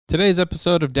Today's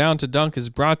episode of Down to Dunk is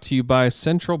brought to you by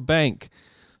Central Bank.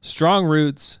 Strong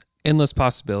roots, endless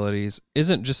possibilities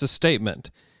isn't just a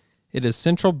statement. It is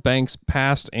Central Bank's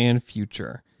past and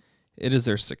future. It is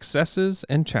their successes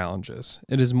and challenges.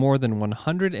 It is more than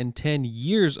 110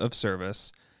 years of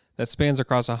service that spans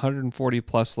across 140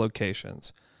 plus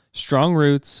locations. Strong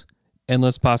roots,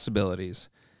 endless possibilities.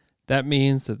 That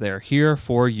means that they're here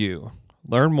for you.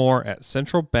 Learn more at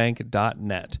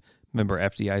centralbank.net. Member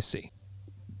FDIC.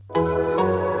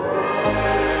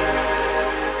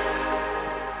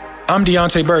 I'm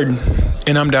Deontay Burden,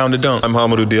 and I'm down to dunk. I'm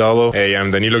Hamidou Diallo. Hey,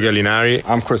 I'm Danilo Gallinari.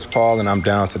 I'm Chris Paul, and I'm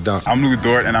down to dunk. I'm Lou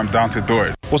Dort, and I'm down to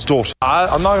Dort. What's Dort?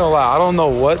 I'm not gonna lie, I don't know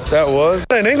what that was.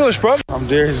 In English, bro. I'm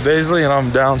Darius Baisley, and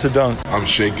I'm down to dunk. I'm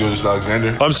Shea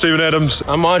Gilgeous-Alexander. I'm Steven Adams.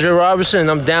 I'm Andre Robertson, and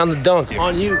I'm down to dunk.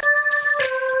 On you.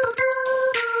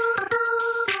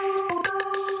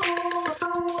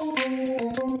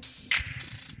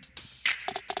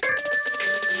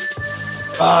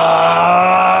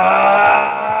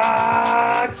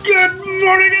 Good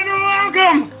morning and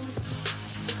welcome!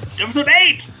 Episode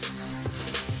 8!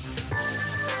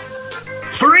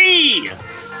 3!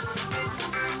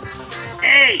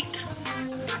 8!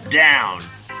 Down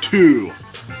to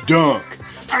dunk.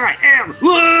 I am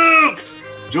Luke!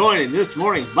 Joined this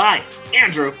morning by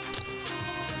Andrew,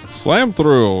 Slam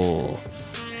through.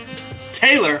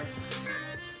 Taylor,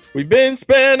 We've been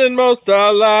spending most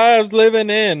our lives living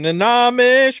in an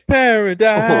Amish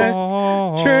paradise.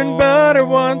 Churn butter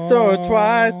once or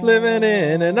twice, living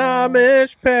in an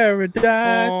Amish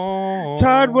paradise. It's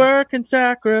hard work and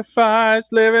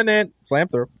sacrifice, living in... Slam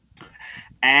through.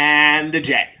 and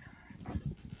Jay.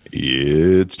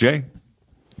 It's Jay.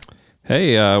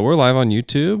 Hey, we're live on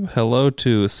YouTube. Hello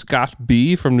to Scott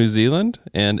B. from New Zealand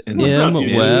and What's M. up,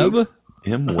 Webb.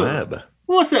 M. Webb.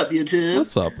 What's up, YouTube?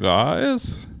 What's up,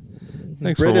 guys?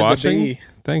 Thanks Brit for is a watching. bee.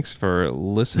 Thanks for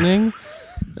listening.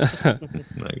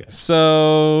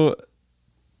 So,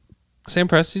 Sam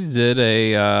Presti did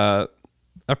a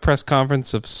press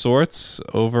conference of sorts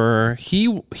over.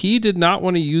 He did not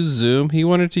want to use Zoom. He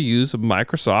wanted to use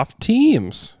Microsoft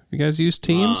Teams. You guys used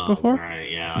Teams before? Right,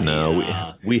 yeah.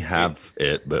 No, we have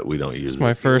it, but we don't use It's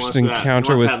my it. first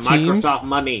encounter with Teams. Microsoft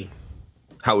money.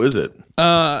 How is it?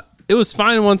 It was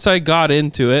fine once I got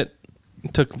into it.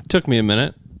 Took me a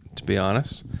minute, to be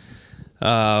honest.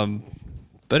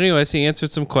 But anyways, he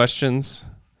answered some questions.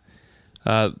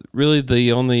 Really,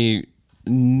 the only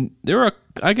there were,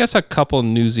 I guess, a couple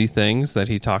newsy things that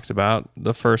he talked about.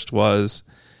 The first was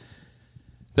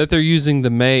that they're using the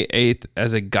May 8th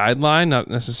as a guideline, not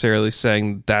necessarily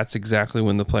saying that's exactly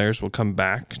when the players will come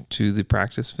back to the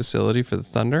practice facility for the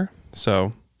Thunder.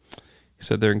 So he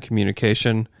said they're in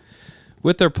communication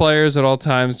with their players at all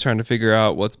times, trying to figure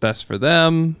out what's best for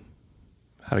them,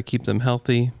 how to keep them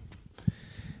healthy.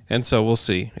 And so we'll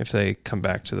see if they come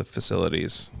back to the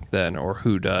facilities then, or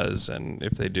who does, and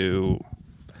if they do,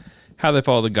 how they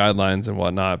follow the guidelines and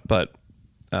whatnot. But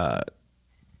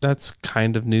that's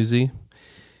kind of newsy.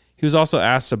 He was also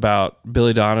asked about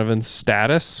Billy Donovan's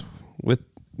status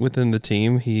within the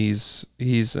team. He's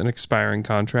an expiring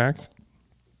contract.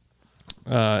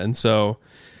 And so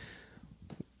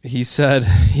he said,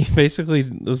 he basically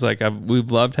was like,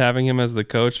 we've loved having him as the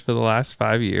coach for the last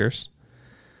 5 years.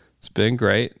 It's been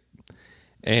great.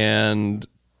 And,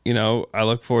 I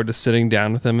look forward to sitting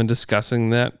down with him and discussing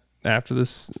that after,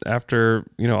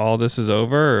 all this is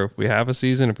over, or if we have a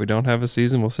season, if we don't have a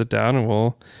season, we'll sit down and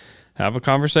we'll have a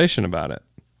conversation about it.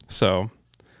 So,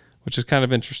 which is kind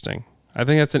of interesting. I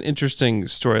think that's an interesting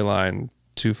storyline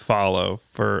to follow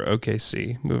for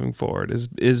OKC moving forward.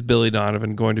 Is Billy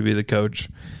Donovan going to be the coach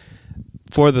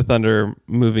for the Thunder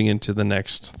moving into the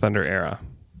next Thunder era?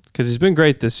 Because he's been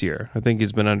great this year. I think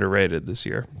he's been underrated this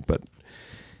year. But,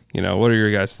 what are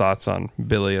your guys' thoughts on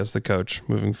Billy as the coach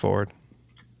moving forward?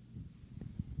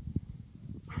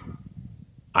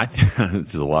 I think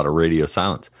this is a lot of radio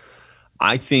silence.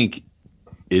 I think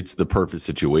it's the perfect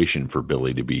situation for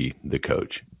Billy to be the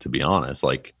coach, to be honest.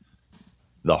 Like,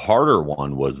 the harder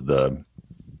one was the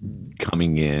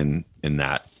coming in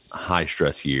that high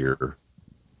stress year,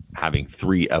 having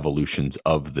 3 evolutions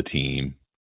of the team,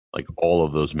 like all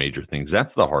of those major things.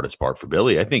 That's the hardest part for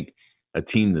Billy. I think a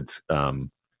team that's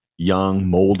young,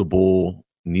 moldable,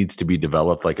 needs to be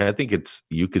developed. Like, I think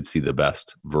you could see the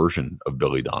best version of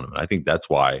Billy Donovan. I think that's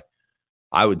why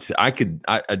I would say I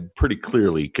pretty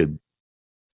clearly could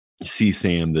see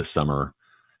Sam this summer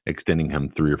extending him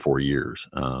 3 or 4 years.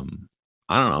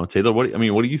 I don't know, Taylor. What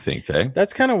do you think, Tay?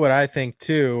 That's kind of what I think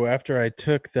too. After I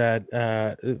took that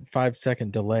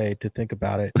 5-second delay to think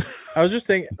about it, I was just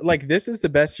thinking, like, this is the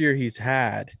best year he's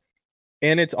had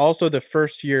And it's also the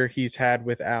first year he's had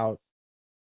without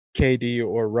KD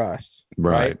or Russ.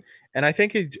 Right. And I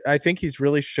think he's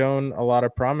really shown a lot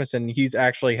of promise, and he's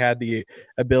actually had the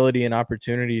ability and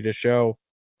opportunity to show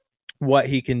what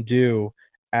he can do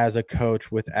as a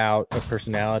coach without a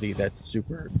personality that's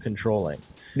super controlling.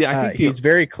 Yeah, I think he's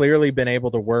very clearly been able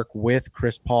to work with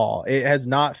Chris Paul. It has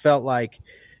not felt like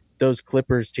those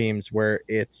Clippers teams where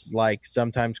it's like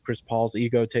sometimes Chris Paul's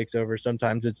ego takes over,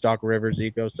 sometimes it's Doc Rivers'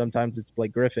 ego, sometimes it's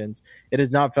Blake Griffin's. It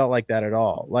has not felt like that at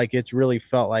all. Like, it's really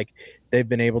felt like they've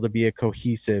been able to be a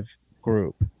cohesive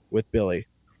group with Billy.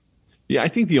 Yeah, I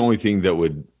think the only thing that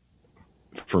would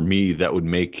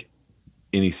make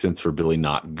any sense for Billy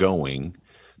not going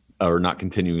or not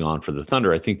continuing on for the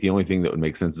Thunder, I think the only thing that would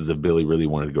make sense is if Billy really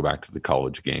wanted to go back to the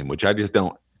college game, which I just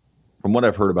don't. From what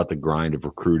I've heard about the grind of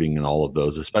recruiting and all of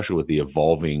those, especially with the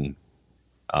evolving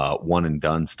one and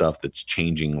done stuff that's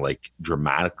changing like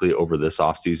dramatically over this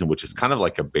offseason, which is kind of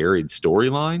like a buried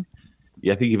storyline.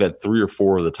 Yeah, I think you've had 3 or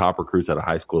 4 of the top recruits out of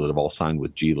high school that have all signed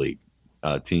with G League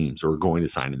teams or are going to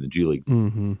sign in the G League.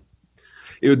 Mm-hmm.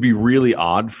 It would be really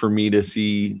odd for me to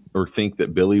see or think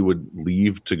that Billy would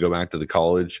leave to go back to the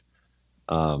college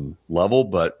level,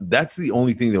 but that's the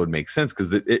only thing that would make sense,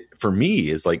 because it for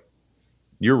me is like,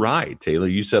 you're right, Taylor.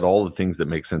 You said all the things that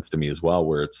make sense to me as well,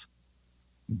 where it's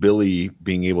Billy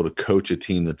being able to coach a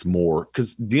team that's more,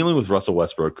 because dealing with Russell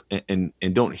Westbrook, and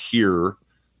don't hear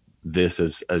this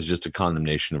as just a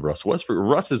condemnation of Russell Westbrook.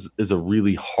 Russ is going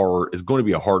to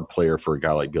be a hard player for a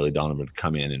guy like Billy Donovan to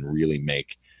come in and really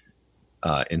make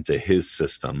into his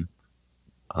system,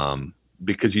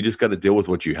 because you just got to deal with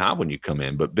what you have when you come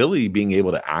in. But Billy being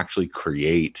able to actually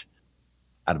create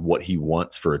out of what he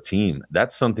wants for a team,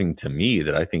 that's something to me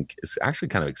that I think is actually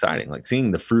kind of exciting. Like seeing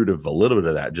the fruit of a little bit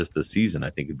of that just this season, I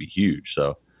think would be huge.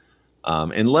 So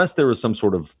unless there was some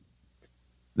sort of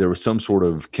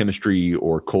chemistry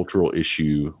or cultural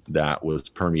issue that was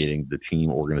permeating the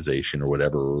team organization or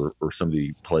whatever, or some of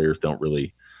the players don't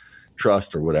really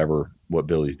trust or whatever what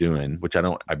Billy's doing, which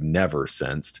I've never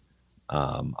sensed.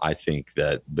 I think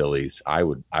that I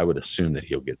would assume that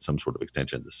he'll get some sort of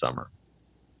extension this summer.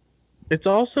 It's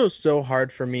also so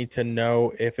hard for me to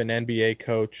know if an NBA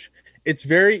coach, it's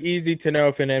very easy to know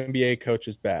if an NBA coach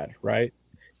is bad, right?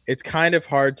 It's kind of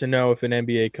hard to know if an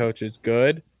NBA coach is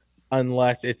good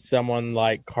unless it's someone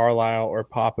like Carlisle or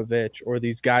Popovich or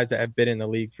these guys that have been in the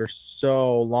league for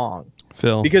so long.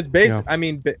 Phil. Because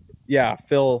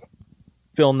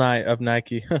Phil Knight of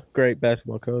Nike, great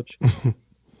basketball coach.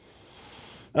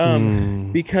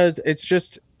 Because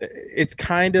it's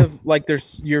kind of like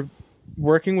you're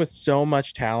working with so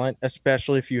much talent,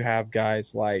 especially if you have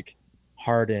guys like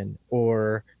Harden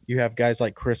or you have guys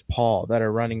like Chris Paul that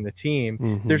are running the team.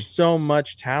 Mm-hmm. There's so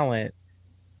much talent.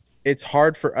 It's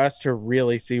hard for us to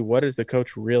really see what is the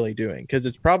coach really doing, because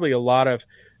it's probably a lot of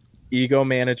ego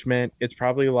management. It's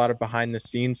probably a lot of behind the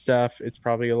scenes stuff. It's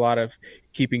probably a lot of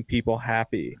keeping people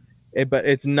happy. But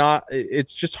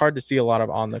it's just hard to see a lot of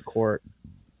on the court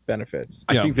benefits.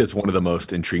 I think that's one of the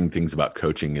most intriguing things about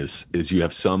coaching is you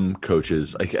have some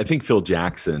coaches. I think Phil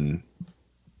Jackson,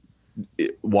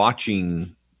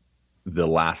 watching The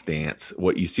Last Dance,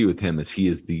 what you see with him is he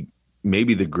is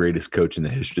maybe the greatest coach in the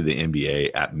history of the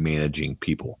NBA at managing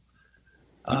people.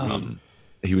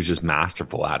 He was just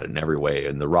masterful at it in every way,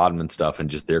 and the Rodman stuff and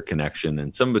just their connection,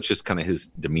 and some of it's just kind of his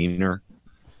demeanor.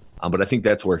 But I think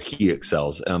that's where he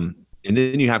excels. And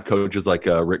then you have coaches like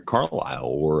Rick Carlisle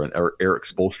or Eric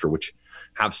Spoelstra, which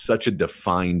have such a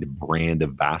defined brand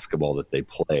of basketball that they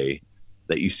play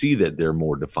that you see that they're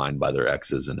more defined by their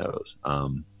X's and O's.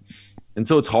 And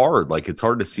so it's hard. Like, it's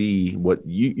hard to see what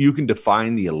you can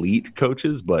define the elite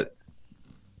coaches, but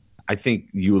I think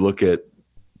you look at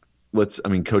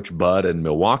Coach Bud in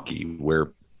Milwaukee,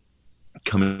 where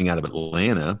coming out of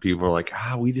Atlanta, people are like,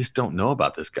 we just don't know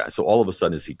about this guy. So all of a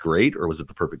sudden, is he great, or was it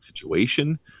the perfect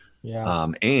situation? Yeah.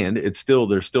 And there's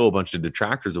still a bunch of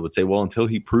detractors that would say, well, until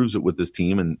he proves it with this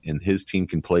team and his team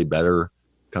can play better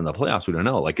come the playoffs, we don't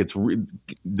know. Like, it's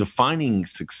defining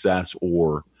success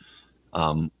or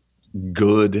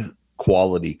good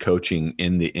quality coaching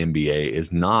in the NBA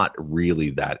is not really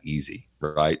that easy,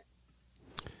 right?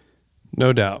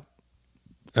 No doubt.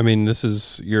 I mean, this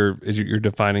is you're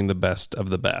defining the best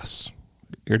of the best.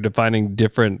 You're defining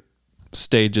different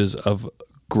stages of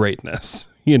greatness.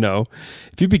 You know,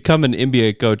 if you become an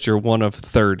NBA coach, you're one of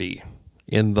 30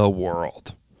 in the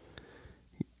world.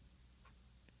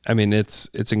 I mean, it's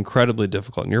incredibly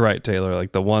difficult. And you're right, Taylor.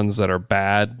 Like, the ones that are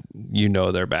bad,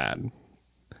 they're bad.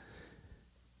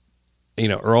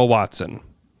 Earl Watson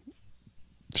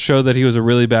showed that he was a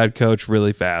really bad coach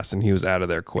really fast, and he was out of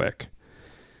there quick.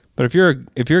 But if you're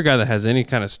a guy that has any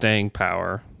kind of staying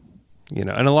power, and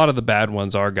a lot of the bad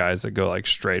ones are guys that go like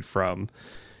straight from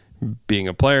being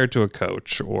a player to a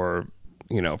coach, or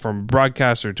from a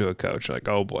broadcaster to a coach, like,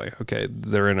 oh boy, okay,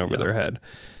 they're in over their head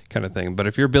kind of thing. But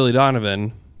if you're Billy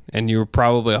Donovan and you were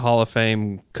probably a Hall of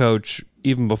Fame coach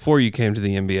even before you came to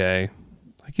the NBA,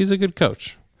 like, he's a good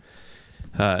coach.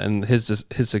 And his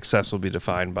success will be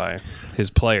defined by his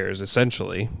players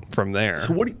essentially from there.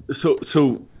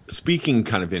 So speaking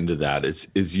kind of into that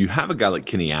is you have a guy like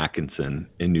Kenny Atkinson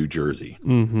in New Jersey,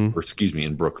 or excuse me,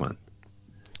 in Brooklyn,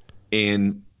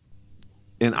 and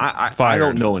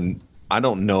I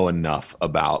don't know enough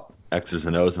about X's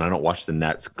and O's, and I don't watch the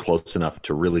Nets close enough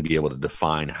to really be able to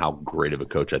define how great of a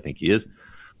coach I think he is.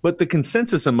 But the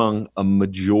consensus among a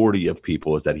majority of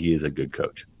people is that he is a good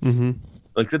coach. Mm-hmm.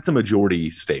 Like, that's a majority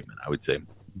statement, I would say.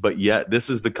 But yet, this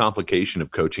is the complication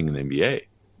of coaching in the NBA.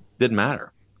 Didn't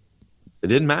matter. It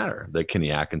didn't matter that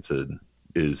Kenny Atkinson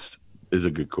is a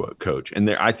good coach. And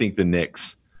I think the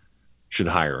Knicks should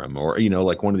hire him, or,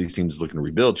 like one of these teams looking to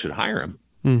rebuild should hire him.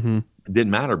 Mm-hmm. It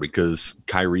didn't matter because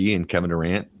Kyrie and Kevin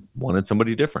Durant wanted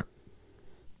somebody different.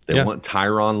 They want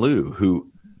Tyronn Lue, who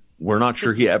we're not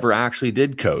sure he ever actually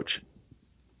did coach,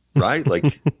 right?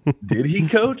 Like, did he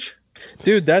coach?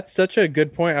 Dude, that's such a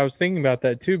good point. I was thinking about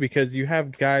that too, because you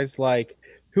have guys like,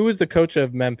 who was the coach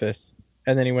of Memphis?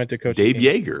 And then he went to coach Dave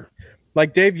Yeager.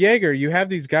 Like Dave Yeager, you have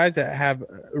these guys that have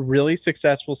really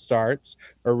successful starts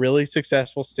or really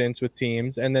successful stints with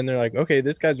teams. And then they're like, okay,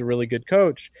 this guy's a really good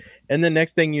coach. And the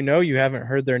next thing you know, you haven't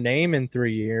heard their name in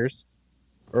 3 years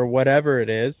or whatever it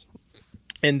is.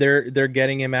 And they're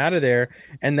getting him out of there.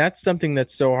 And that's something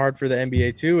that's so hard for the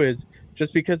NBA too, is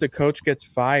just because a coach gets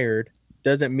fired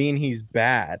doesn't mean he's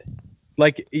bad.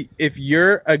 Like, if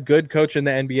you're a good coach in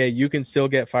the NBA, you can still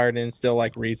get fired and it's still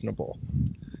like reasonable.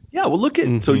 Yeah, well, look at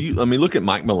look at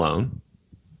Mike Malone,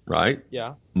 right?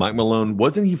 Yeah, Mike Malone,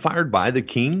 wasn't he fired by the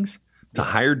Kings to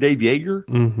hire Dave Yeager?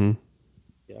 Mm-hmm.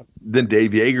 Yeah. Then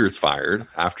Dave Yeager is fired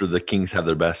after the Kings have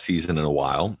their best season in a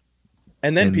while.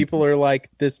 And then people are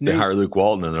like, they hire Luke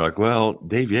Walton, and they're like, well,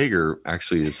 Dave Yeager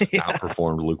actually has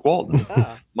outperformed Luke Walton.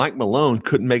 Mike Malone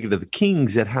couldn't make it to the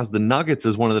Kings. That has the Nuggets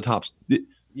as one of the tops.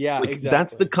 Yeah, exactly.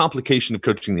 That's the complication of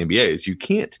coaching the NBA is you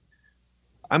can't.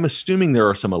 I'm assuming there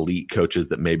are some elite coaches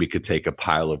that maybe could take a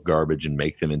pile of garbage and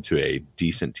make them into a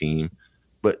decent team,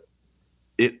 but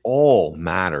it all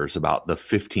matters about the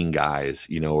 15 guys,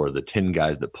 or the 10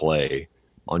 guys that play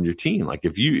on your team. Like,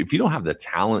 if you don't have the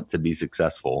talent to be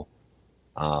successful,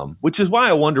 which is why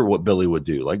I wonder what Billy would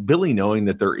do. Like, Billy, knowing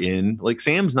that they're in, like,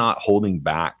 Sam's not holding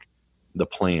back the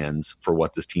plans for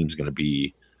what this team's going to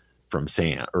be from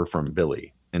Sam or from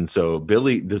Billy. And so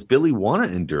does Billy want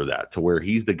to endure that to where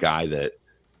he's the guy that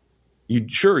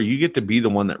you get to be the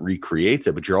one that recreates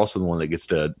it, but you're also the one that gets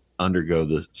to undergo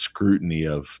the scrutiny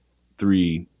of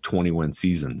 3 20-win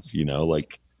seasons,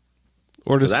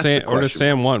 or does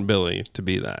Sam want Billy to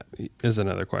be that is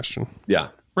another question. Yeah.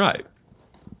 Right.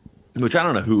 Which I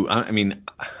don't know who, I mean,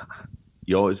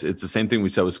 it's the same thing we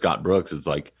said with Scott Brooks. It's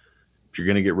like, if you're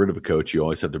going to get rid of a coach, you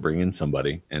always have to bring in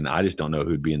somebody. And I just don't know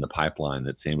who'd be in the pipeline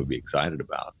that Sam would be excited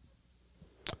about.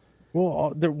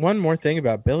 Well, one more thing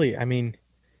about Billy. I mean,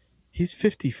 he's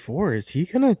 54. Is he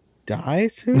going to die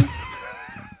soon?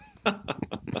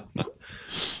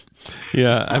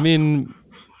 Yeah, I mean,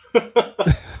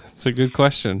 it's a good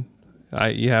question.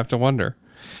 You have to wonder.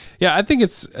 Yeah, I think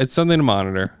it's something to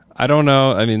monitor. I don't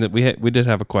know. I mean, we did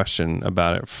have a question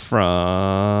about it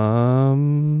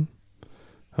from.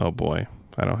 Oh boy,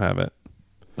 I don't have it.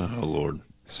 Oh Lord,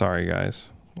 sorry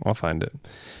guys, I'll find it.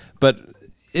 But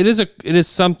it is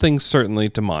something certainly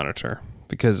to monitor,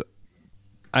 because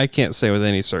I can't say with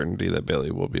any certainty that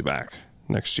Billy will be back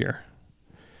next year.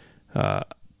 I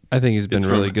think he's been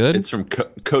really good. It's from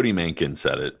Cody Mankin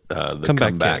said it. The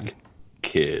comeback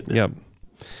kid. Yep.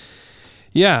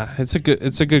 Yeah,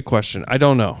 it's a good question. I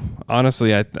don't know.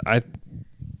 Honestly,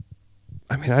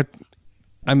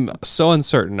 I'm so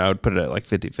uncertain. I would put it at like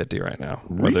 50-50 right now.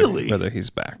 Whether he's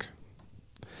back.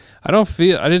 I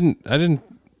didn't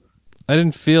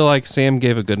feel like Sam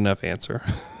gave a good enough answer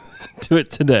to it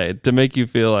today to make you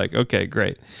feel like, okay,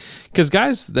 great. Because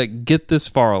guys that get this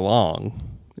far along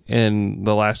in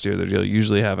the last year of their deal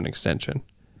usually have an extension.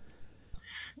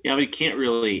 Yeah, but he can't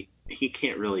really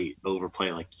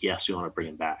overplay like, yes, we want to bring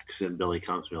him back. Because then Billy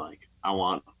comes to me like, I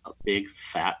want a big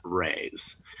fat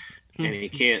raise. And he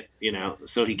can't,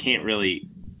 so he can't really,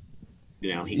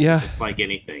 it's like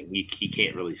anything. He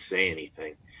can't really say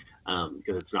anything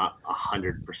because it's not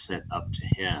 100% up to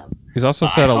him. He's also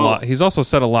said a lot. He's also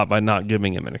said a lot by not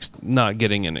giving him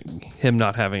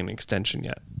not having an extension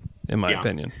yet, in my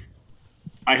opinion.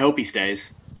 I hope he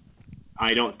stays.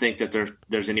 I don't think that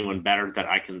there's anyone better that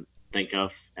I can think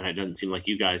of, and it doesn't seem like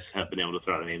you guys have been able to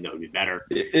throw out a name that would be better.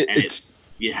 It's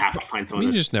you have to find someone.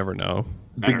 You just never know.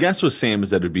 Better. The guess with Sam is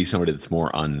that it'd be somebody that's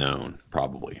more unknown,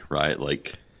 probably, right?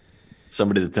 Like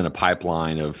somebody that's in a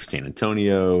pipeline of San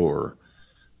Antonio or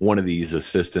one of these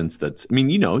assistants that's, I mean,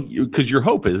 because your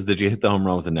hope is that you hit the home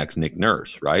run with the next Nick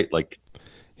Nurse, right? Like,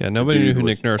 yeah, nobody knew who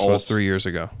Nick Nurse was 3 years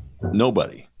ago.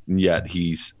 Nobody. And yet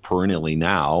he's perennially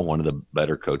now one of the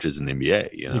better coaches in the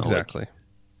NBA. Exactly.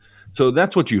 So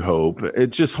that's what you hope.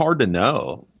 It's just hard to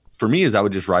know. For me, is I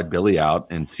would just ride Billy out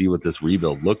and see what this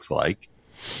rebuild looks like.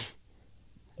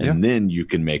 And then you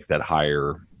can make that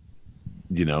higher,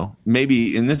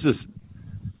 maybe, and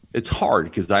it's hard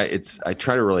because I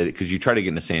try to relate it because you try to get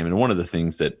into Sam. And one of the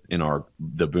things that in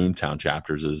the Boomtown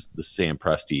chapters is the Sam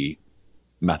Presti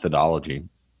methodology.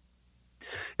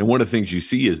 And one of the things you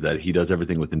see is that he does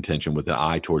everything with intention, with an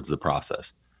eye towards the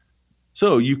process.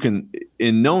 So you can,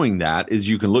 in knowing that, is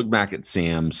you can look back at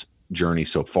Sam's journey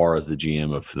so far as the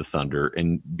GM of the Thunder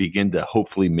and begin to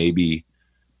hopefully maybe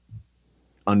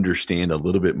understand a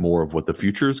little bit more of what the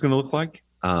future is going to look like.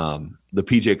 The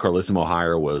PJ Carlissimo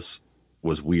hire was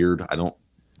weird.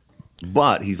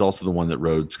 But he's also the one that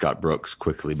rode Scott Brooks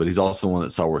quickly, but he's also the one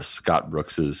that saw where Scott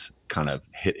Brooks's kind of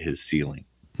hit his ceiling.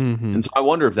 Mm-hmm. And so I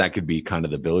wonder if that could be kind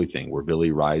of the Billy thing where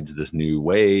Billy rides this new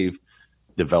wave,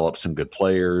 develops some good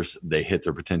players, they hit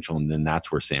their potential, and then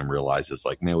that's where Sam realizes,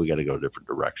 like, man, we got to go a different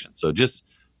direction. So just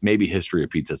maybe history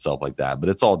repeats itself like that, but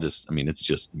it's all just, it's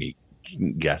just me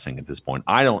guessing at this point.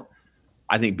 I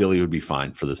think Billy would be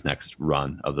fine for this next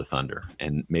run of the Thunder,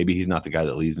 and maybe he's not the guy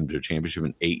that leads them to a championship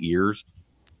in 8 years,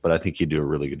 but I think he'd do a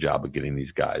really good job of getting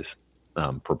these guys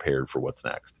prepared for what's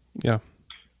next. Yeah.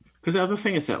 Because the other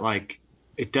thing is that, like,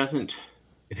 it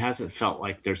hasn't felt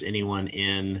like there's anyone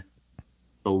in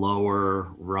the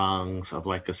lower rungs of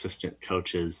like assistant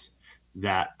coaches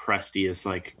that Presti is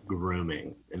like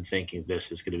grooming and thinking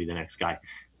this is going to be the next guy.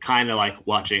 Kind of like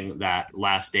watching that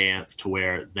Last Dance to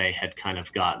where they had kind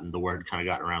of gotten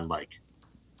around like,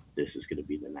 this is going to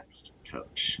be the next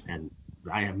coach. And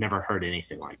I have never heard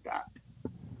anything like that.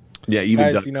 Yeah.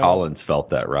 Even Doug Collins felt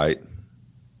that, right?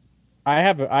 I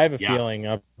have a feeling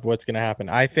of what's going to happen.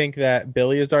 I think that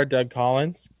Billy is our Doug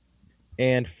Collins,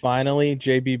 and finally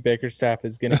JB Bickerstaff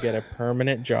is going to get a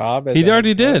permanent job. He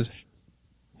already did.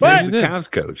 What? He's the Cavs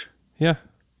coach. Yeah.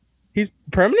 He's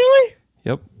permanently?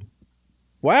 Yep.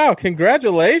 Wow!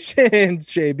 Congratulations,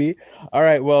 JB. All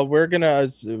right. Well, we're gonna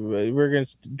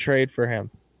trade for him.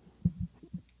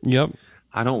 Yep.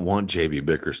 I don't want JB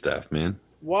Bickerstaff, man.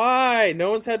 Why?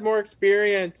 No one's had more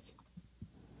experience.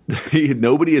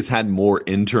 Nobody has had more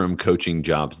interim coaching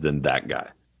jobs than that guy.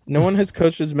 No one has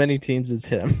coached as many teams as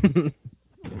him.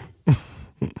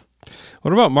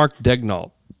 What about Mark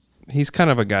Daigneault? He's kind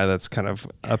of a guy that's kind of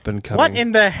up and coming. What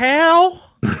in the hell?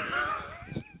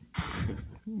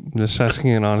 I'm just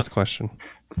asking an honest question.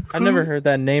 I've never heard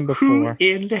that name before. Who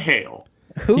in the hell?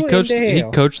 He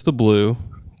coached the Blue,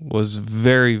 was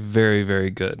very, very,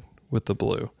 very good with the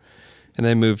Blue. And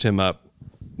they moved him up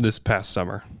this past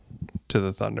summer to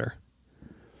the Thunder.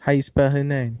 How you spell his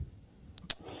name?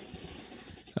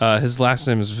 His last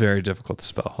name is very difficult to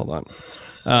spell. Hold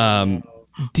on.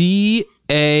 Daigneault.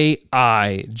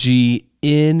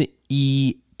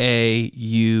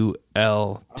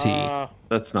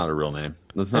 That's not a real name.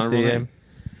 That's not a real name.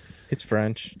 It's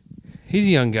French. He's a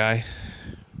young guy.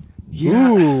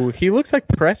 Yeah. Ooh, he looks like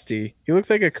Presti. He looks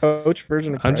like a coach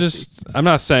version of Presti. I'm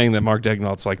not saying that Mark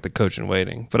Daigneault's like the coach in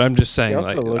waiting, but I'm just saying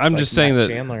that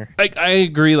Chandler. I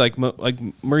agree. Like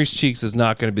Maurice Cheeks is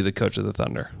not going to be the coach of the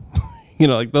Thunder.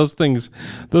 Like those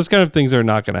kind of things are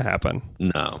not going to happen.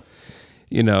 No.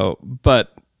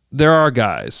 But there are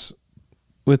guys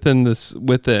within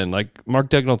like Mark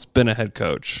Daigneault's been a head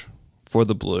coach for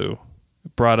the Blue,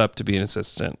 brought up to be an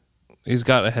assistant. He's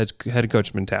got a head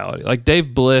coach mentality. Like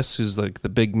Dave Bliss, who's like the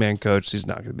big man coach, he's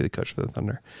not going to be the coach for the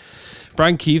Thunder.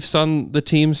 Brian Keefe's on the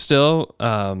team still.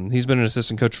 He's been an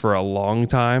assistant coach for a long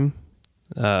time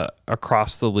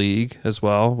across the league as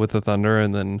well with the Thunder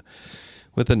and then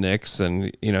with the Knicks.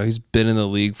 And, he's been in the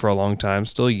league for a long time,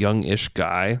 still a young-ish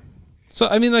guy. So,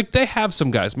 like they have some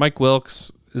guys. Mike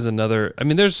Wilkes is another.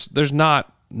 There's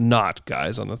not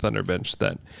guys on the Thunder bench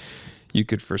that you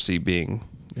could foresee being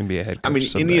NBA head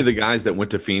coach. Any of the guys that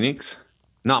went to Phoenix,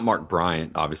 not Mark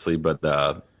Bryant, obviously, but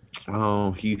I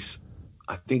think he's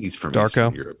from Darko.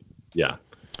 Eastern Europe. Yeah.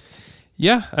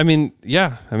 Yeah. I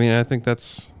think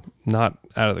that's not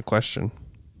out of the question.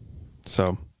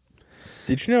 So.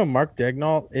 Did you know Mark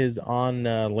Daigneault is on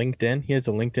LinkedIn? He has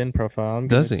a LinkedIn profile. I'm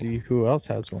Does he? See who else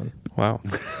has one. Wow.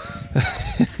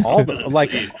 All the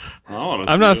like.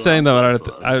 I'm not saying though.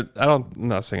 I'm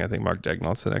not saying I think Mark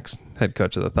Daigneault's the next head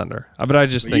coach of the Thunder, but I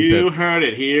just think you heard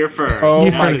it here first. Oh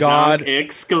Down my to God. Dunk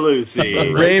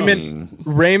exclusive.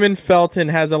 Raymond Felton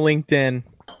has a LinkedIn.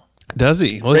 Does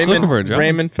he? Well, he's looking for a job.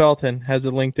 Raymond Felton has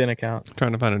a LinkedIn account.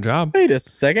 Trying to find a job. Wait a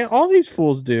second. All these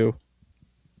fools do.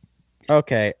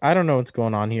 Okay, I don't know what's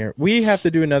going on here. We have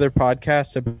to do another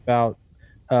podcast about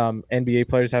NBA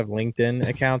players have LinkedIn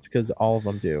accounts because all of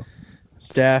them do.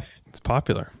 Steph. It's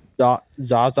popular.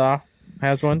 Zaza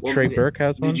has one. Well, Trey Burke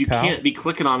has one. You can't be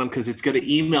clicking on them because it's going to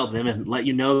email them and let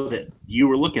you know that you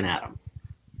were looking at them.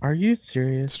 Are you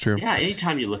serious? It's true. Yeah,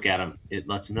 anytime you look at them, it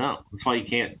lets them know. That's why you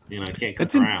can't click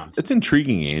around. It's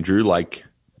intriguing, Andrew. Like,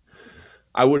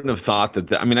 I wouldn't have thought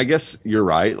that. I mean, I guess you're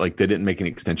right. Like, they didn't make an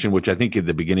extension, which I think at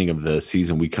the beginning of the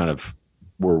season we kind of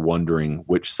were wondering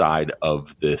which side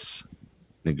of this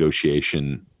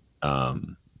negotiation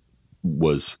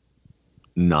was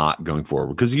not going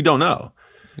forward because you don't know.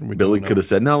 Billy could have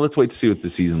said, no, let's wait to see what the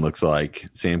season looks like.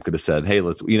 Sam could have said, hey,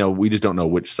 we just don't know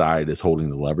which side is holding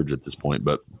the leverage at this point.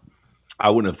 But I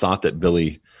wouldn't have thought that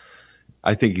Billy,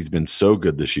 I think he's been so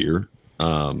good this year.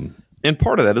 And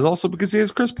part of that is also because he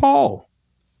has Chris Paul.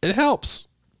 It helps.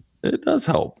 It does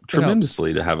help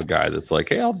tremendously to have a guy that's like,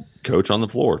 hey, I'll coach on the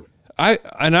floor.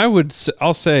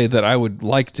 I'll say that I would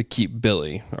like to keep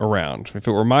Billy around. If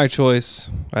it were my choice,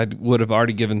 I would have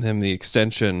already given him the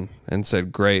extension and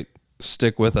said, great,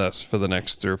 stick with us for the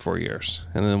next 3 or 4 years,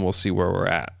 and then we'll see where we're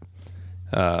at.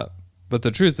 But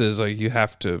the truth is, like, you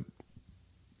have to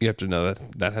know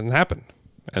that hasn't happened,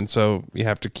 and so you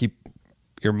have to keep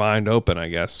your mind open, I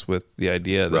guess, with the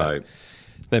idea that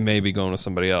they may be going with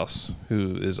somebody else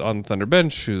who is on the Thunder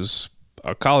bench, who's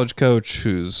a college coach,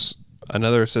 who's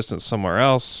another assistant somewhere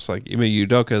else. Like Ime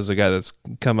Udoka is a guy that's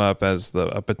come up as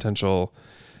a potential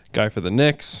guy for the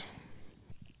Knicks.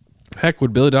 Heck,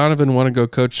 would Billy Donovan want to go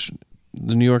coach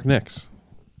the New York Knicks?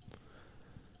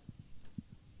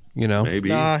 You know, maybe.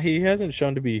 Nah, he hasn't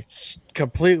shown to be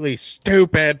completely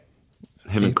stupid.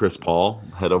 Him and Chris Paul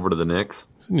head over to the Knicks.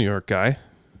 He's a New York guy.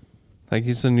 Like,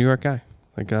 he's a New York guy.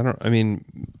 Like, I mean,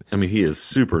 he is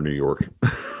super New York.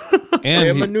 and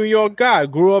I'm a New York guy.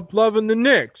 Grew up loving the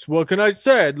Knicks. What can I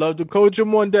say? I'd love to coach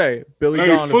him one day. Billy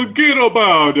Donovan. Forget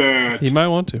about that. He might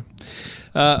want to.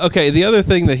 Okay, the other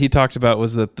thing that he talked about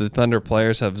was that the Thunder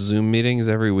players have Zoom meetings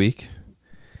every week.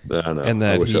 I know. And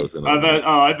that I wish I was in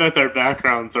I bet their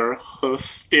backgrounds are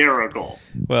hysterical.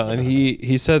 Well, and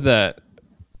he said that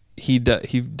he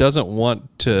doesn't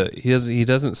want to. He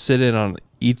doesn't sit in on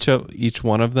each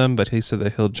one of them, but he said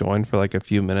that he'll join for like a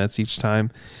few minutes each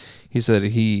time. He said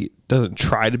he doesn't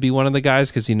try to be one of the guys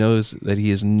because he knows that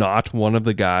he is not one of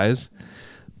the guys,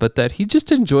 but that he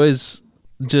just enjoys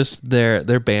just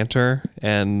their banter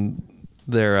and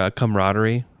their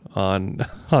camaraderie on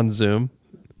Zoom.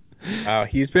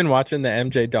 He's been watching the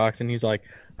MJ docs, and he's like,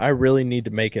 I really need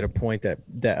to make it a point that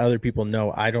other people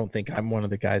know I don't think I'm one of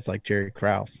the guys like Jerry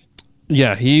Krause.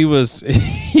 Yeah, he was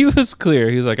clear.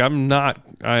 He was like, I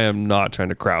am not trying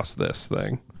to Krause this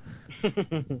thing.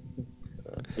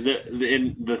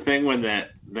 The thing when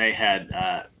they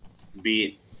had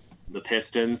beat the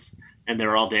Pistons and they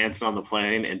were all dancing on the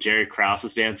plane and Jerry Krause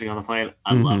was dancing on the plane,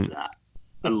 I loved that.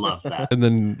 I love that. And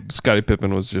then Scottie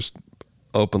Pippen was just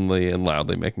openly and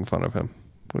loudly making fun of him,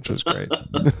 which was great.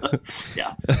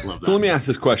 Yeah, love that. So let me ask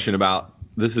this question about,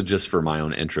 this is just for my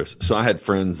own interest. So I had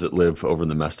friends that live over in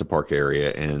the Mesta Park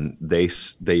area, and they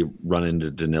run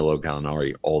into Danilo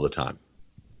Gallinari all the time.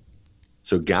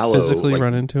 So Gallo physically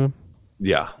run into him?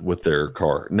 Yeah, with their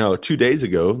car. No, 2 days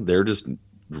ago, they're just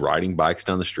riding bikes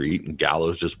down the street, and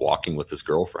Gallo's just walking with his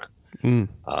girlfriend down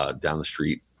the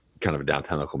street, kind of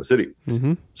downtown Oklahoma City.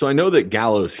 Mm-hmm. So I know that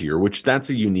Gallo's here, which that's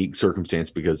a unique circumstance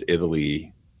because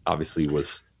Italy obviously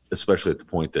was, especially at the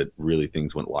point that really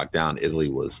things went locked down, Italy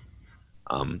was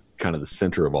kind of the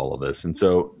center of all of this. And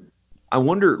so I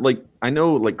wonder, like, I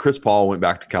know like Chris Paul went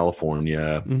back to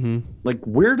California. Mm-hmm. Like,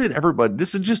 where did everybody,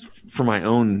 this is just for my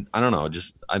own, I don't know,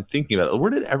 just I'm thinking about it.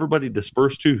 Where did everybody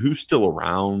disperse to? Who's still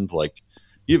around? Like,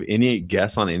 you have any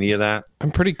guess on any of that?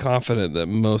 I'm pretty confident that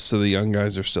most of the young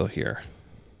guys are still here.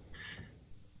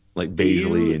 Like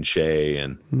Baisley and Shea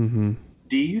and. Mm-hmm.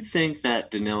 Do you think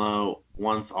that Danilo,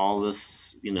 once all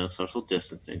this, social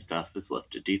distancing stuff is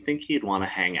lifted, do you think he'd want to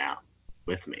hang out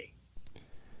with me?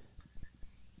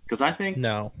 Because I think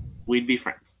we'd be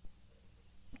friends.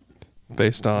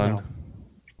 Based on?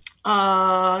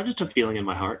 Just a feeling in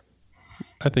my heart.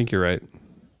 I think you're right.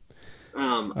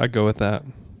 I'd go with that.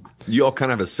 You all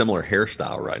kind of have a similar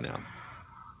hairstyle right now.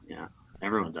 Yeah,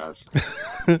 everyone does.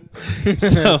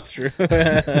 That's true.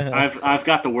 I've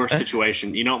got the worst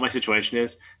situation. You know what my situation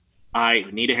is? I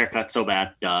need a haircut so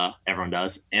bad. Duh, everyone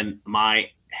does. And my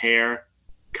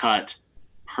haircut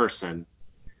person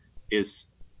is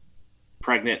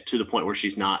pregnant to the point where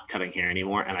she's not cutting hair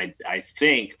anymore. And I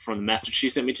think from the message she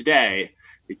sent me today,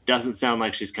 it doesn't sound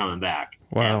like she's coming back.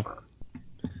 Wow. Ever.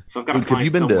 So I've got to Luke, have find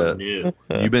you been someone to- new.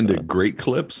 You been to Great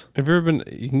Clips? Have you ever been?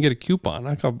 You can get a coupon.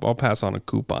 I'll pass on a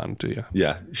coupon to you.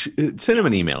 Yeah. Send him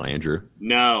an email, Andrew.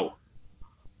 No.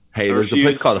 Hey, I there's a place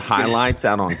refuse called to spend- Highlights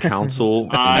out on Council.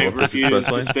 in I Northwest refuse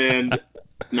to Expressway. spend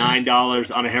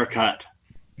 $9 on a haircut.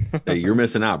 Hey, you're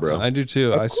missing out, bro. I do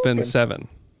too. I spend $7.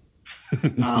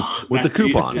 Oh, With the that-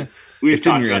 coupon. We've It's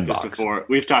in talked your about this inbox. before.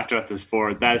 We've talked about this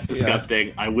before. That is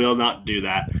disgusting. I will not do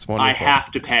that. It's I wonderful.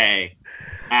 have to pay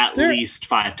at There- least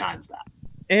 5 times that.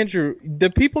 Andrew, the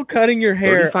people cutting your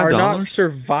hair are not $35?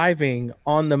 surviving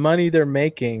on the money they're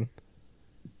making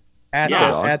at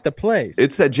Yeah. at the place.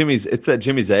 It's that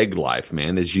Jimmy's egg life,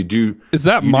 man. Is you do Is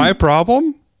that You my do-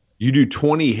 problem?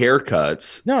 20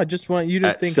 haircuts no, I just want you to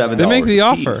at think $7. They make the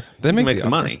a piece. offer. They You make make the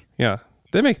some offer. money. Yeah,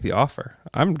 they make the offer.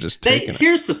 I'm just taking it.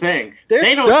 Here's the thing. They're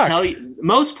They don't stuck. tell you.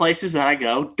 Most places that I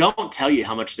go don't tell you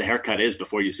how much the haircut is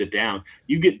before you sit down.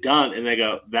 You get done and they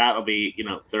go, that'll be,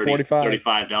 $30,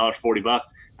 $35,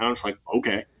 $40. And I'm just like,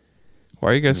 okay,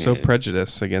 Why are you guys so Man.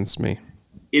 prejudiced against me?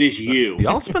 it is you.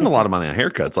 Y'all spend a lot of money on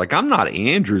haircuts. Like, I'm not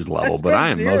Andrew's level, but I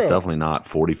am spent most zero. definitely not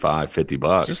 45, 50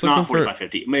 bucks. Just It's not looking for 45,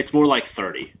 50. It's more like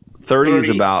 30. 30 is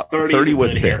 30 about 30 is 30 a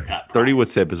with good tip. haircut 30 with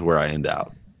price. tip is where I end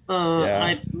out. Yeah.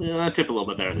 I tip a little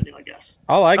bit better than you, I guess.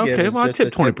 all I get Okay, is well, I just tip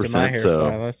a tip to my 20%, so-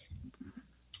 hairstylist.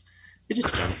 It just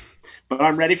depends. But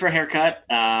I'm ready for a haircut.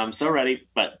 So ready.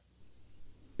 But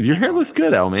Your hair looks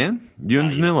good, El, man. You and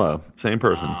you- Danilo, same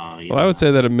person. Well, I would say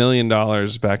that $1 million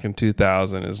back in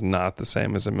 2000 is not the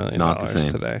same as $1 million Not the same.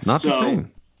 today. Not the So-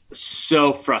 same.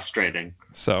 so frustrating.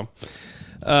 So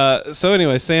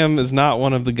anyway, Sam is not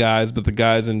one of the guys, but the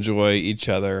guys enjoy each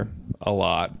other a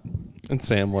lot, and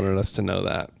Sam wanted us to know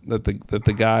that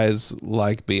the guys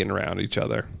like being around each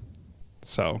other.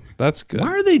 So that's good. Why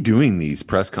are they doing these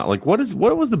press like what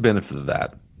was the benefit of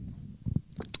that?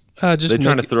 Just They're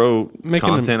trying to throw making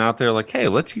them- content out there like, hey,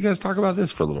 let you guys talk about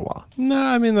this for a little while. No,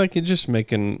 I mean like they're just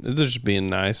being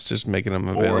nice, just making them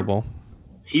available.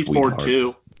 He's bored Sweethearts.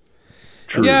 too.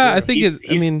 True. Yeah, I think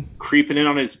He's creeping in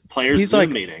on his players' He's Zoom like,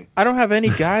 meeting. I don't have any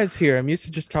guys here. I'm used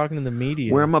to just talking to the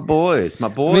media. Where are my boys? My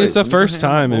boys. I mean, it's the Let me first hang with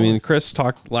my time. I mean, boys. Chris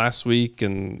talked last week,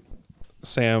 and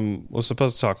Sam was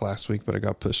supposed to talk last week, but it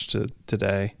got pushed to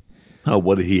today. Oh,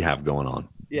 what did he have going on?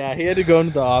 Yeah, he had to go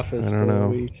into the office I for don't a know.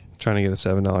 week. Trying to get a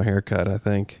 $7 haircut, I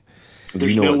think.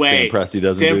 There's you know no what way Sam Presti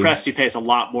doesn't Sam do? Presti pays a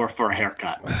lot more for a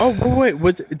haircut. Oh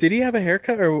wait, did he have a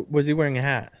haircut or was he wearing a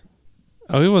hat?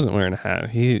 Oh, he wasn't wearing a hat.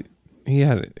 He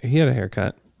had a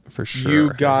haircut for sure. You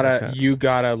Had a haircut.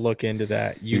 gotta look into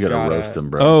that. You gotta roast him,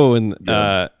 bro. Oh, and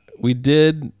we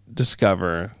did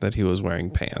discover that he was wearing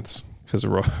pants because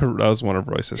that was one of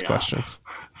Royce's Yeah. questions.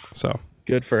 So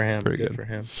Good for him. Pretty Good good. for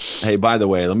him. Hey, by the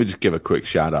way, let me just give a quick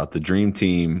shout out. The Dream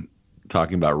Team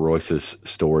talking about Royce's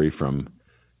story from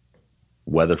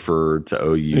Weatherford to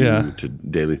OU Yeah. to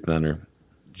Daily Thunder.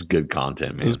 It's good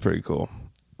content, it man. was pretty cool.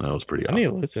 That was pretty I need to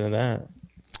awesome. listen to that.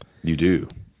 You do.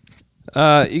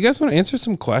 You guys want to answer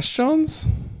some questions?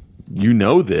 You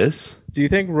know this. Do you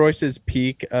think Royce's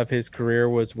peak of his career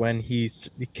was when he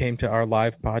came to our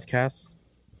live podcast?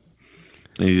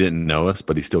 And he didn't know us,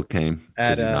 but he still came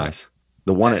At, because he's nice.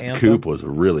 The one at at Anthem? Coop was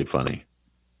really funny.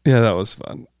 Yeah, that was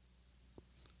fun.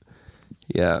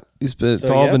 Yeah, it's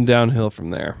So, all yes? been downhill from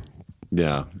there.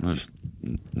 Yeah.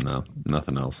 No,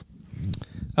 nothing else.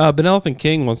 Benelephant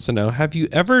King wants to know: have you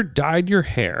ever dyed your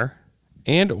hair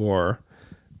and or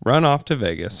run off to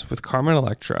Vegas with Carmen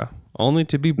Electra only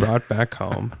to be brought back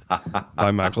home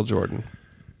by Michael Jordan?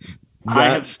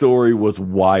 That story was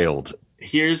wild.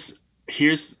 Here's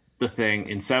the thing.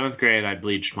 In 7th grade, I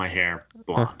bleached my hair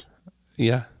blonde.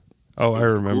 Yeah. Oh, I It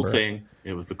was the remember. Cool thing.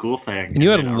 It was the cool thing. And you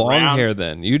had then long around- hair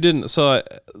then. You didn't. So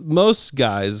most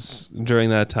guys during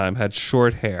that time had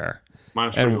short hair. Mine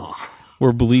was and pretty long.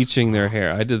 were bleaching their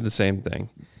hair. I did the same thing.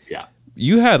 Yeah.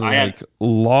 You had I like had-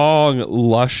 long,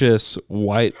 luscious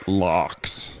white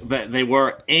locks. But they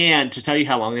were, and to tell you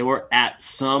how long they were, at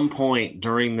some point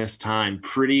during this time,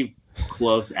 pretty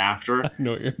close after,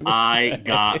 know what you're gonna I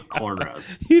got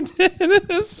cornrows. You did. It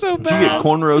was so Did you bad. get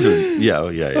cornrows? Or, yeah,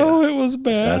 yeah. Oh, it was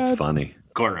bad. That's funny.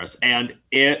 Cornrows. And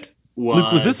it was.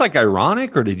 Luke, was this like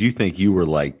ironic, or did you think you were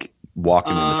like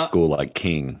walking into school like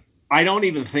king? I don't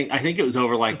even think, I think it was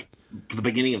over like the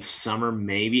beginning of summer,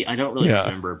 maybe. I don't really Yeah.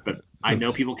 remember, but I know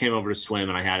It's- people came over to swim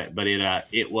and I had it, but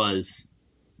it was.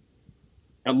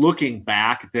 And looking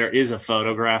back, there is a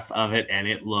photograph of it and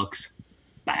it looks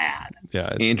bad.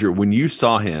 Yeah, Andrew, when you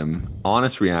saw him,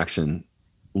 honest reaction,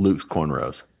 Luke's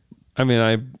cornrows. I mean,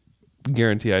 I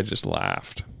guarantee I just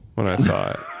laughed when I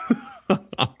saw it.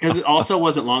 Because it also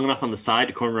wasn't long enough on the side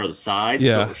to cornrow the side.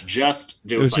 Yeah. So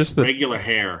it was just like the- regular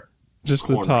hair. Just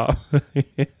the top.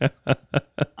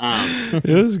 Um,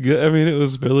 It was good. I mean, it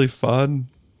was really fun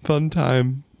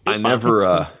time. I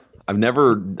never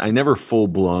full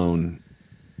blown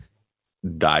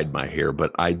dyed my hair,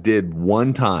 but I did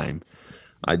one time.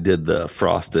 I did the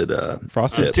frosted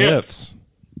Frosted tips. tips.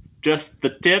 just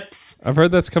the tips. I've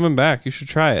heard that's coming back. You should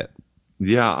try it.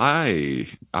 Yeah,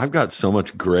 I've got so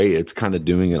much gray. It's kind of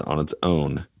doing it on its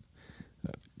own.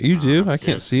 You do? I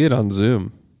can't yes. see it on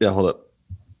Zoom. Yeah, hold up.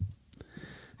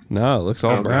 No, it looks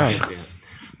all brown.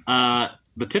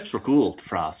 The tips were cool to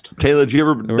frost. Taylor, did you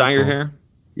ever were dye your cool. hair?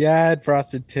 Yeah, I had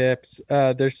frosted tips.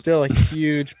 There's still a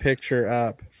huge picture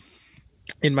up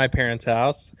in my parents'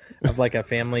 house of like a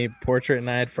family portrait, and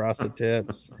I had frosted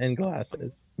tips and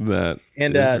glasses That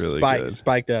and is really good.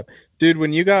 spiked up. Dude,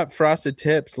 when you got frosted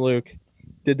tips, Luke,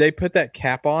 did they put that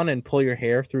cap on and pull your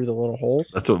hair through the little holes?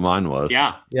 That's what mine was.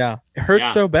 Yeah. Yeah, it hurts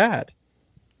Yeah. so bad.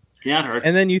 Yeah, it hurts.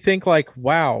 And then you think like,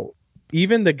 wow,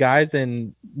 even the guys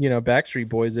in Backstreet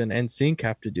Boys and NSYNC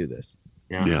have to do this.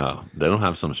 Yeah, they don't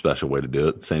have some special way to do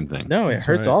it. Same thing. No, it That's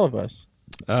hurts right. all of us.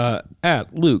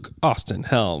 At Luke Austin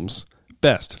Helms,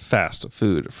 best fast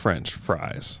food French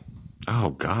fries. Oh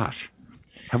gosh,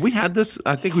 have we had this?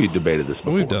 I think we debated this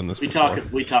before. We've done this we before.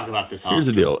 talk about this often. Here's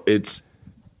the deal. It's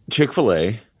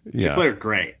Chick-fil-A. Yeah, Chick-fil-A are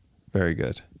great. very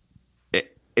good.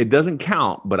 It doesn't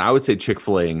count, but I would say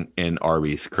Chick-fil-A and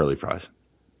Arby's curly fries.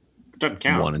 It doesn't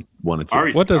count. One and two.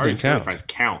 Arby's, What doesn't Arby's curly count? fries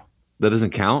count. That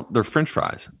doesn't count. They're French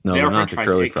fries. No, They they're are not French the fries.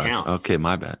 curly It fries. counts. Okay,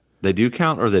 my bad. They do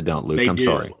count or they don't, Luke? They I'm do.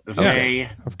 sorry. They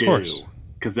Of do. course.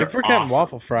 Because they're If we're counting awesome.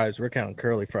 waffle fries, we're counting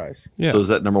curly fries. Yeah. So is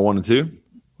that number 1 and 2?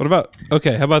 What about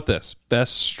how about this?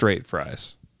 Best straight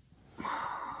fries.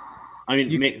 I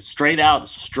mean, straight,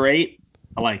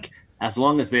 like as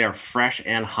long as they are fresh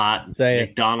and hot, Say it.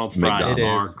 McDonald's fries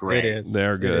McDonald's. are It is. great. It is. They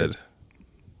are It good. is.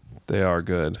 They are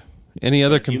good. Any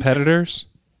other If you miss- competitors?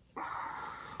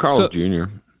 Carl's So- Jr.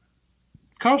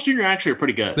 Carl's Jr. actually are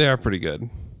pretty good. They are pretty good.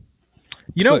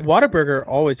 You know, So- Whataburger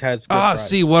always has good fries.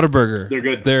 See, Whataburger. They're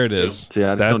good, There it too. is. See,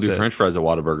 I just don't That's do it. French fries at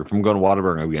Whataburger. If I'm going to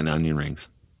Whataburger, I'm getting onion rings.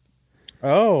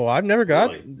 Oh, I've never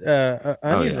got Really?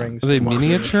 onion yeah. rings. Are they from Whataburger.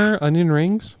 miniature onion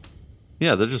rings?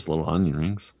 Yeah, they're just little onion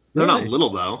rings. They're Really? not little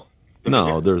though.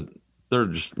 No, they're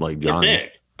just like They're Johnny's.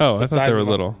 big. Oh, I The thought size they were of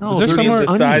a- little. No, is there they're just somewhere?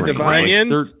 the size of rings.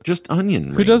 onions? They're just onion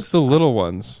rings. Who does the little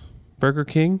ones? Burger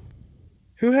King?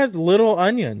 Who has little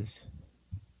onions?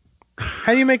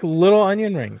 How do you make little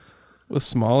onion rings? With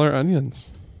smaller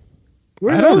onions.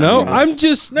 Where I are don't those know. from? I'm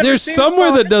just Never there's seen somewhere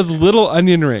small that does little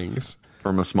onion rings.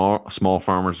 from a small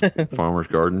farmer's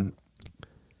garden?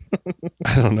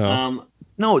 I don't know.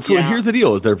 No, so Yeah. here's the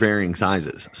deal: is they're varying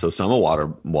sizes. So some of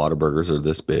Whataburgers are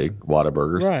this big.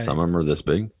 Whataburgers, Right. some of them are this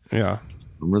big. Yeah.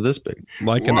 Some are this big.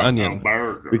 Like an onion.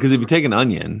 Burger. Because if you take an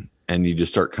onion and you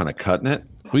just start kind of cutting it,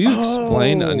 Will you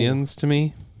explain onions to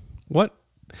me? What?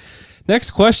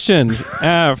 Next question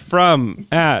from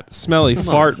at Smelly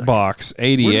Fart Box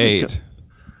 88.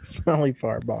 Smelly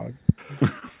fart bogs.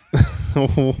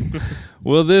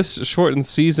 Will this shortened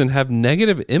season have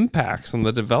negative impacts on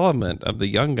the development of the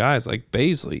young guys like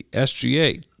Baisley,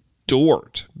 SGA,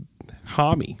 Dort,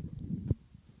 Hami?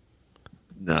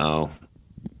 no.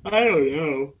 I don't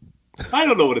know. I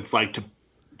don't know what it's like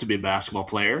to be a basketball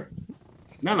player.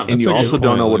 None of us. And you a good also point,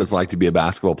 don't know what Luke. it's like to be a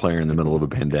basketball player in the middle of a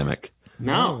pandemic.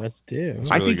 No. Let's do.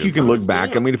 I really think good you can point. look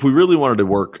back. I mean, if we really wanted to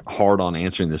work hard on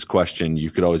answering this question,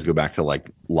 you could always go back to like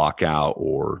lockout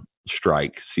or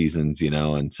strike seasons,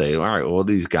 and say, all right, well,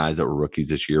 these guys that were rookies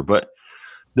this year, but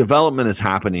development is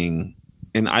happening.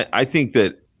 And I think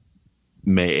that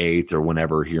May 8th or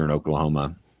whenever here in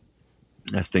Oklahoma,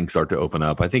 as things start to open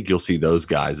up, I think you'll see those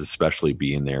guys especially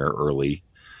be in there early.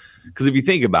 Because if you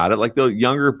think about it, like the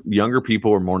younger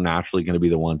people are more naturally going to be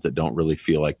the ones that don't really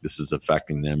feel like this is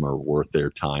affecting them or worth their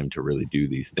time to really do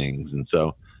these things. And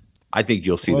so I think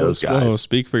you'll see those guys Whoa,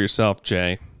 speak for yourself,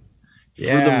 Jay. for the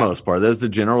Yeah. most part. That's a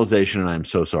generalization, and I'm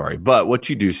so sorry. But what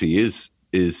you do see is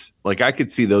like I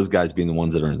could see those guys being the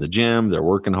ones that are in the gym, they're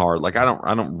working hard. Like I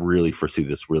don't really foresee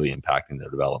this really impacting their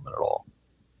development at all.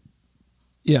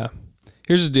 Yeah.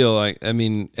 Here's the deal. I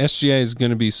mean, SGA is going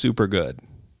to be super good.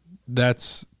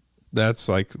 That's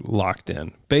like locked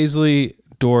in. Baisley,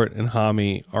 Dort, and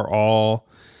Hami are all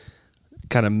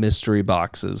kind of mystery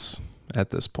boxes at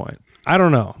this point. I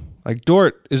don't know. Like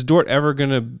is Dort ever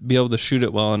going to be able to shoot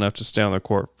it well enough to stay on the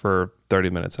court for 30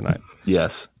 minutes a night?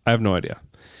 Yes. I have no idea.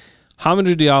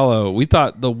 Hamidou Diallo, we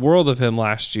thought the world of him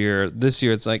last year. This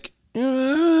year, it's like,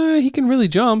 can really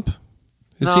jump.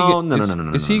 Is he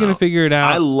going to figure it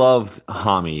out? I loved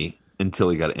Hami until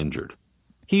he got injured.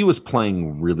 He was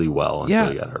playing really well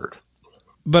until he got hurt.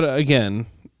 But again,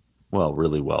 well,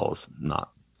 really well is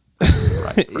not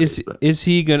right. Is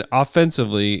he going to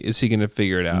offensively? Is he going to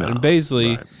figure it out? No, and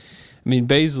Baisley, right. I mean,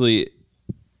 Baisley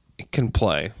can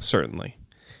play certainly,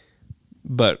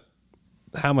 but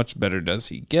how much better does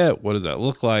he get? What does that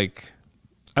look like?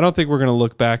 I don't think we're going to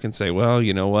look back and say, well,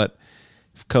 you know what?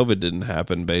 If COVID didn't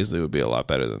happen, Baisley would be a lot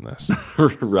better than this.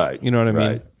 Right. You know what I mean?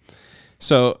 Right.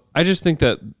 So I just think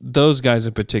that those guys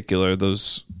in particular,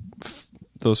 those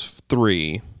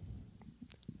three,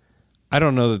 I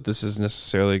don't know that this is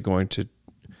necessarily going to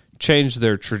change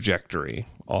their trajectory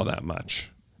all that much.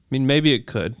 I mean, maybe it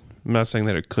could. I'm not saying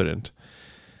that it couldn't,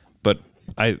 but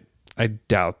I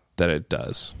doubt that it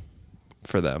does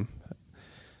for them.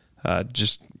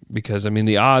 Just because, I mean,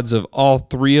 the odds of all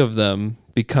three of them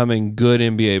becoming good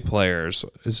NBA players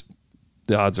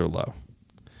the odds are low.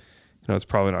 It's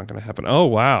probably not going to happen. Oh,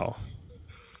 wow.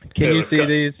 Can you see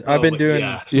these? I've been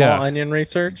doing small onion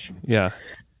research. Yeah.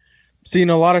 Seen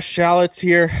a lot of shallots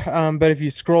here, but if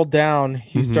you scroll down,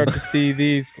 you start to see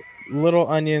these little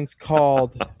onions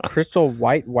called crystal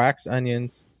white wax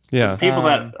onions. Yeah. People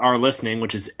that are listening,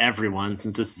 which is everyone,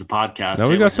 since this is a podcast. Now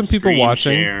we got some people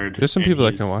watching. There's some people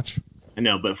that can watch. I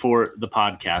know, but for the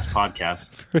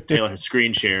podcast, Taylor has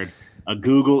screen shared a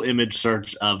Google image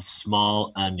search of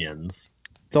small onions.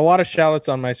 It's a lot of shallots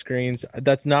on my screens.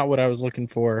 That's not what I was looking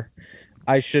for.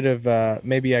 I should have,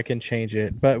 maybe I can change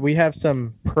it. But we have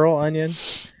some pearl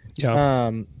onions.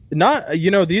 Yeah.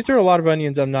 These are a lot of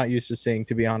onions I'm not used to seeing,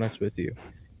 to be honest with you.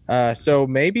 So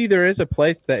maybe there is a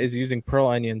place that is using pearl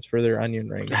onions for their onion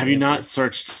rings. Have you not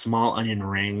searched small onion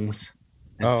rings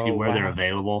and see where they're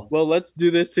available? Well, let's do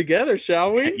this together,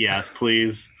 shall we? Yes,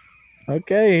 please.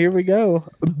 Okay, here we go.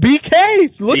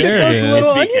 BKs! Look at those little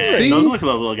onion rings. Those look like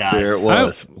little guys. There it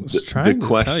was. I was trying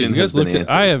to tell you. You guys looked at.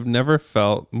 I have never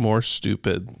felt more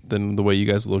stupid than the way you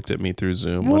guys looked at me through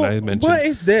Zoom when I mentioned what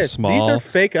is this? Small These are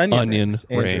fake onion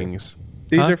rings.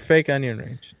 These are fake onion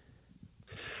rings.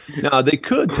 Now, they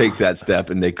could take that step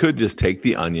and they could just take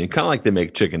the onion, kind of like they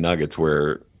make chicken nuggets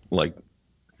where, like,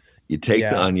 you take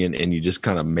the onion and you just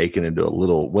kind of make it into a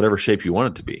little, whatever shape you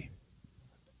want it to be.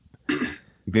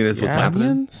 You think that's what's happening?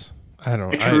 Onions? I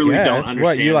truly don't understand.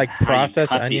 What, you like how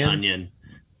process you cut onions? the onion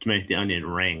to make the onion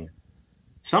ring.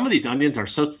 Some of these onions are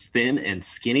so thin and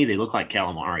skinny they look like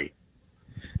calamari.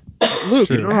 Luke,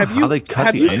 Sure. have you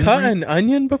cut onion? an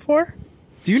onion before?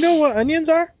 Do you know what onions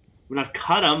are? I mean, I've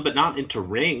cut them, but not into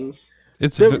rings.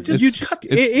 It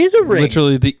is a ring.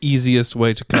 Literally the easiest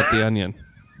way to cut the onion.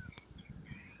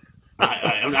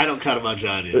 I don't cut a bunch of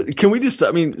onions. Can we just,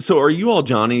 so are you all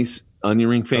Johnny's onion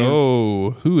ring fans?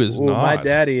 Oh, who is not? My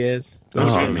daddy is.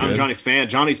 I'm Johnny's fan.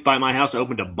 Johnny's by my house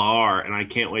opened a bar, and I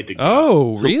can't wait to go.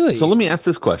 Oh, really? So let me ask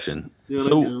this question.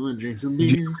 So drink some do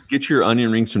you beers. get your onion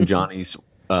rings from Johnny's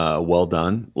well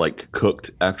done, like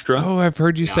cooked extra? Oh, I've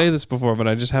heard you say this before, but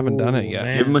I just haven't done it yet.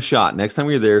 man. Give them a shot. Next time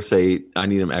you're there, say, I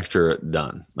need them extra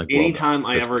done. Like Anytime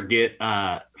I ever get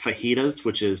fajitas,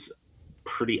 which is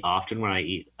pretty often when I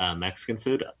eat Mexican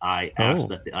food, I ask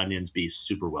that the onions be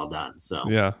super well done. So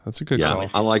Yeah, that's a good call.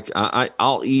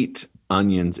 I'll eat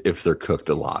onions if they're cooked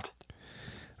a lot.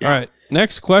 All right.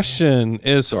 Next question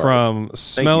is from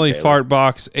Smelly Taylor.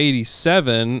 Fartbox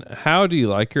 87. How do you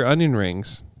like your onion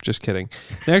rings? Just kidding.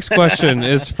 Next question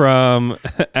is from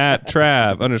at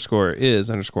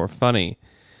Trav_is_funny.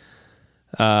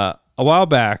 A while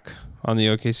back on the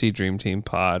OKC Dream Team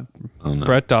pod,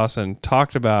 Brett Dawson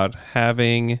talked about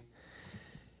having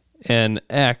an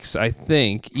ex, I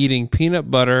think, eating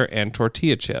peanut butter and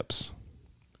tortilla chips.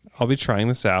 I'll be trying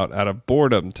this out of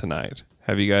boredom tonight.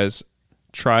 Have you guys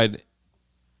tried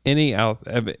anything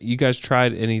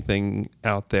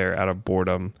out there out of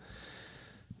boredom?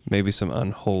 Maybe some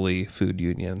unholy food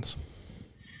unions.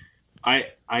 I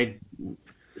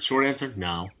short answer,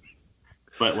 no.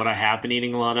 But what I have been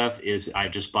eating a lot of is I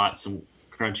just bought some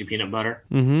crunchy peanut butter.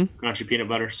 Mm-hmm. Crunchy peanut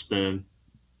butter, spoon.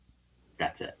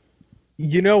 That's it.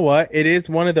 You know what? It is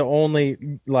one of the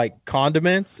only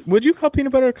condiments. Would you call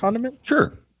peanut butter a condiment?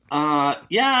 Sure.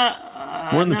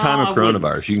 Yeah. We're in the time of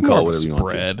coronavirus. You can call it whatever you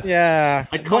want to. Yeah.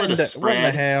 I'd call it a spread.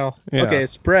 What the hell? Yeah. Okay,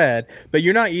 spread. But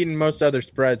you're not eating most other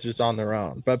spreads just on their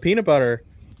own. But peanut butter,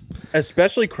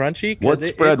 especially crunchy. What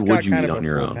spread it's would you kind eat of on a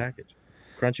your full own? Package.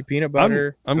 Crunchy peanut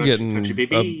butter. I'm getting crunchy a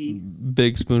baby.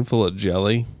 big spoonful of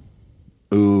jelly.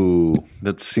 Ooh,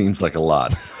 that seems like a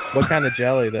lot. What kind of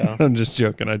jelly, though? I'm just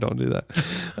joking. I don't do that.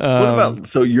 What about,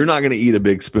 so you're not going to eat a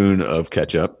big spoon of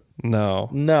ketchup? No.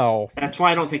 No. That's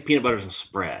why I don't think peanut butter is a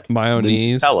spread.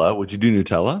 Mayonnaise. Nutella. Would you do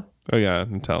Nutella? Oh yeah,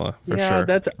 Nutella for Yeah,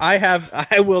 sure.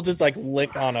 I will just like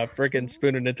lick on a freaking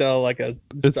spoon of Nutella like a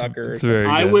sucker. It's very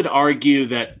I good. would argue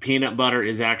that peanut butter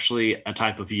is actually a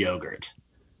type of yogurt.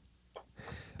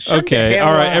 Okay,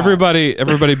 all right,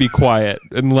 everybody be quiet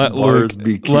and let Bars Luke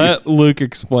be cute. let Luke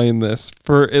explain this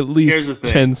for at Here's the least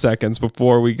thing. 10 seconds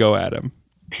before we go at him.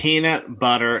 Peanut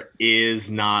butter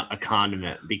is not a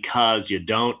condiment because you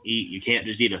can't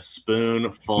just eat a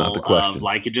spoonful It's not the question. of,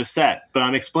 like you just said. But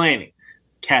I'm explaining.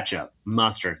 Ketchup,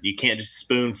 mustard. You can't just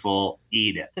spoonful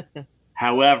eat it.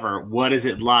 However, what is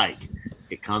it like?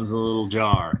 It comes in a little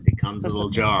jar.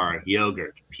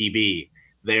 Yogurt, PB.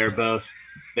 They are both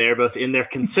in their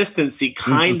consistency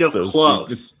kind of so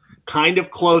close. Kind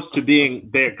of close to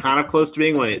being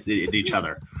with each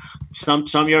other. Some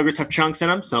yogurts have chunks in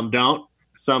them, some don't.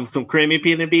 Some creamy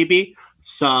peanut BB,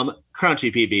 some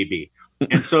crunchy PBB.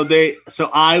 And so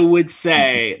I would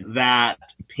say that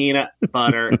peanut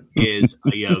butter is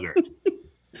a yogurt.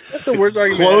 That's the worst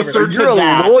argument Closer ever. to You're a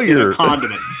that than lawyer. a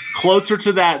condiment. Closer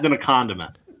to that than a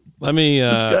condiment. Let me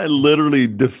This guy literally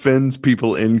defends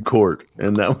people in court,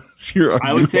 and that was your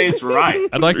argument. I would say it's right.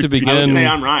 I'd like to I would begin say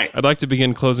I'm right. I'd like to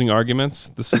begin closing arguments.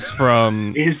 This is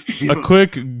from Is a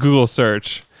quick Google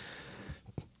search.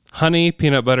 Honey,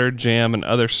 peanut butter, jam, and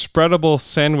other spreadable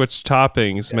sandwich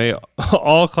toppings may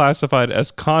all classified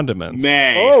as condiments.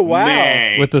 Oh,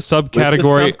 wow. With the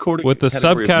subcategory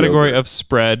subcategory of yogurt.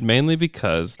 spread, mainly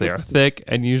because they are thick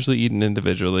and usually eaten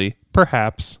individually,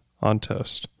 perhaps on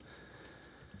toast.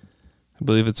 I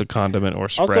believe it's a condiment or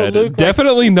spread. Luke,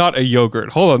 Definitely not a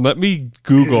yogurt. Hold on, let me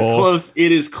Google. Close.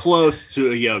 It is close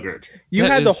to a yogurt. You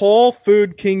That had the is- whole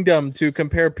food kingdom to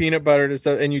compare peanut butter to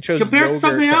stuff, and you chose Compared to yogurt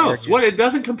something to else. argue. What? It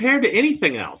doesn't compare to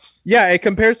anything else. Yeah, it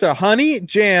compares to honey,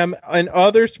 jam, and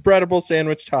other spreadable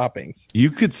sandwich toppings. You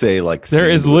could say like There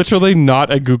is sandwich. literally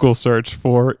not a Google search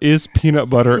for is peanut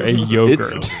butter a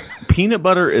yogurt. Peanut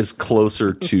butter is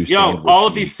closer to Yo, sandwich all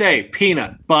of meat. these say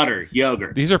peanut butter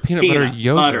yogurt. These are peanut butter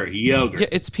yogurt. Yeah,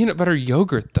 it's peanut butter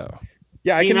yogurt though.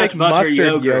 Yeah, I can Peanut make butter mustard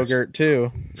yogurt. yogurt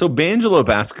too. So Bangelope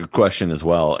asked a question as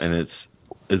well, and is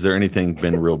there anything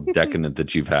been real decadent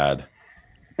that you've had?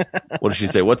 What does she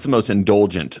say? What's the most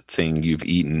indulgent thing you've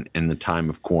eaten in the time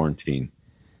of quarantine?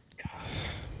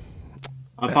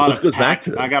 I bought This goes back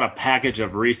to it. I got a package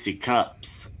of Reese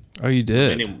cups, Oh, you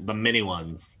did. the mini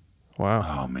ones.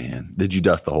 Wow. Oh man, did you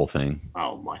dust the whole thing?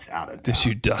 Oh, without a doubt. Did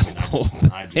you dust the whole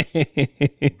thing? I just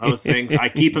those things. I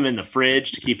keep them in the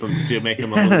fridge to make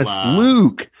them a little. Yes,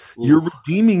 Luke, you're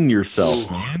redeeming yourself,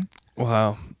 man.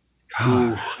 Wow.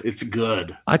 Ooh, it's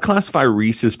good. I classify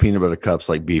Reese's peanut butter cups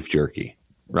like beef jerky,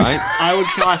 right? I would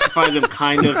classify them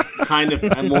kind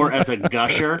of more as a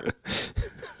gusher,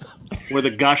 where the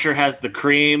gusher has the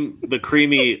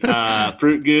creamy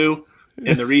fruit goo,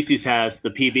 and the Reese's has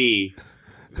the PB.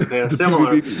 They're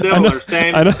similar,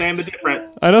 same but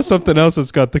different. I know something else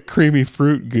that's got the creamy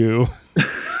fruit goo.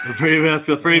 That's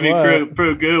the creamy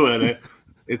fruit goo in it.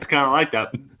 It's kind of like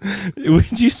that.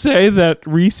 Would you say that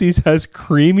Reese's has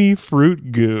creamy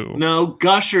fruit goo? No,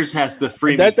 Gushers has the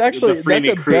creamy. That's actually the creamy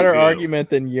that's a fruit better goo. argument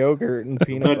than yogurt and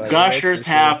peanut The butter. Gushers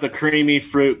have the creamy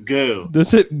fruit goo,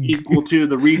 Does it? equal to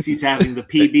the Reese's having the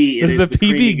PB. It Does is the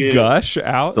creamy PB goo. gush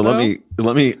out? So though?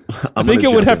 let me. I think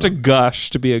it would have to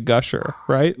gush to be a gusher,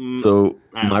 right? So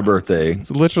I don't my know. birthday,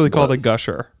 It's literally called a Was.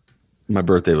 gusher. my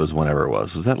birthday was whenever it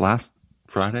was. Was that last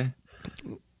Friday?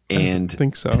 And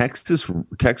think so. Texas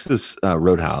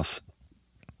Roadhouse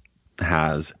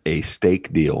has a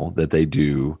steak deal that they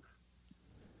do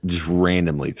just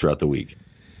randomly throughout the week.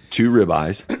 2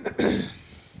 ribeyes,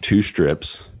 2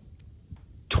 strips,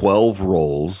 12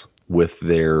 rolls with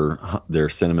their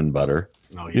cinnamon butter,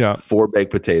 Oh, Yeah. 4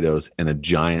 baked potatoes, and a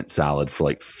giant salad for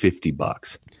like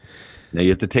 $50. Now you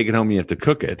have to take it home and you have to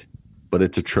cook it, but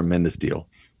it's a tremendous deal.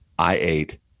 I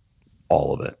ate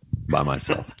all of it by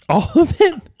myself. All of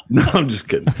it? No, I'm just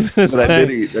kidding. gonna But I say-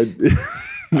 did eat.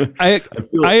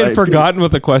 I had forgotten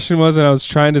what the question was, and I was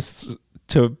trying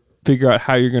to figure out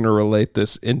how you're going to relate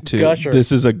this into Gusher.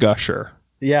 this is a gusher.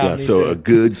 Yeah, Yeah, me so too. a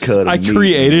good cut. Of I meat.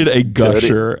 created a Cut it.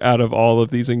 gusher out of all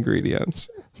of these ingredients.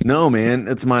 No, man,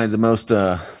 that's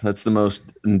the most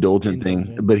indulgent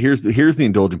thing. But here's the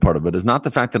indulgent part of it. Is not the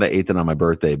fact that I ate that on my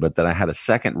birthday, but that I had a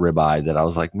second ribeye that I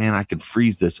was like, man, I could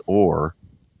freeze this, or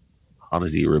I'll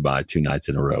just eat ribeye 2 nights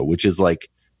in a row. Which is like,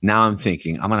 now I'm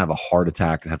thinking I'm gonna have a heart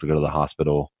attack and have to go to the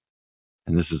hospital,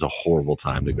 and this is a horrible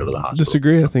time to go to the hospital.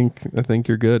 Disagree. So I think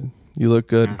you're good. You look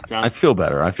good. I feel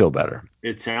better. I feel better.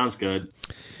 It sounds good.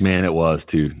 Man, it was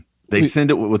too. They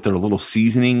send it with their little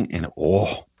seasoning, and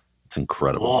it's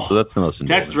incredible. Oh. So that's the most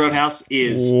indulgent. Texas Roadhouse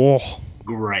is Oh,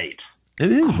 great.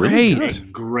 It is really good.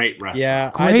 Great. Great restaurant.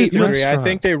 Yeah, I Great disagree. I restaurant.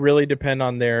 think they really depend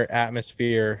on their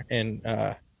atmosphere and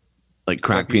Like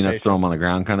crack Reputation. peanuts, throw them on the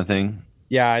ground kind of thing.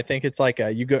 yeah, I think it's like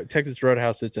you go Texas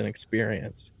Roadhouse. It's an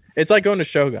experience. It's like going to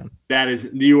Shogun. That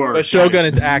is you are. But Shogun that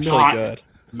is actually not- good.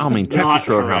 I mean, Not Texas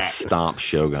Roadhouse correct. stomps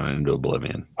Shogun into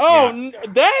oblivion. Oh,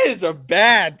 that is a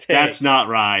bad take. That's not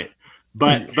right.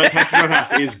 But Texas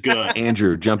Roadhouse is good.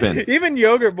 Andrew, jump in. Even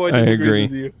Yogurt Boy I disagrees agree.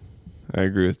 with you. I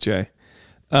agree with Jay.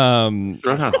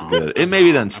 Roadhouse is good. It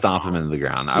maybe doesn't stomp him into the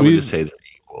ground. I would We've- just say they're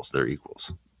equals. They're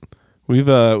equals. We've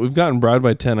gotten Bride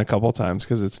by 10 a couple times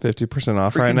because it's 50%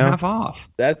 off right Freaking now. half off.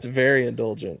 That's very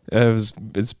indulgent.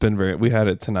 It's been we had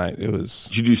it tonight. It was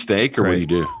Did you do steak or what do you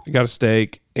do? I got a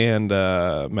steak and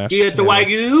mashed You get the potatoes.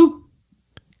 Wagyu?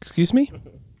 Excuse me?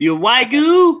 You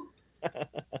Wagyu?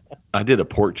 I did a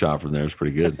pork chop from there. It's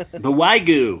pretty good. The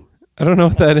Wagyu. I don't know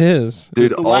what that is.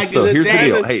 Dude, The also, Wagyu here's the steak.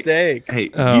 deal. The Hey, steak. hey,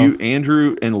 Oh. you,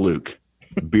 Andrew and Luke,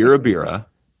 Bira Bira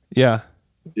Yeah.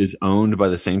 is owned by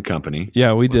the same company.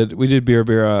 Yeah, we did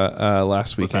Bira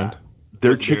last What's weekend. that?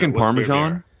 Their What's chicken Bira- what's Bira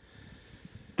parmesan. Bira?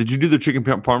 Did you do their chicken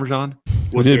parmesan?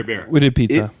 What's we beer did beer? we did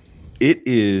pizza. It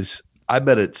is, I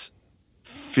bet it's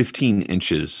 15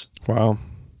 inches Wow.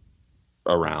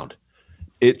 around.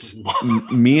 It's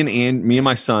me and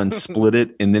my son split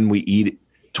it and then we eat it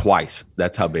twice.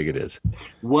 That's how big it is.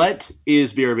 What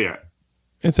is beer beer?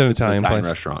 It's an It's an Italian Italian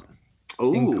place. restaurant.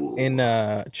 Oh, In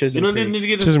you Chisholm don't Creek. need to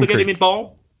get a Chisholm spaghetti Creek.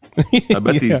 meatball. I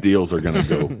bet Yeah. these deals are going to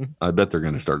go. I bet they're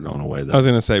going to start going away I though. was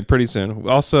gonna say pretty soon.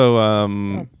 Also,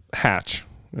 Hatch,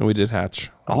 and we did Hatch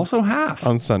Also half.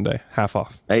 on Sunday, half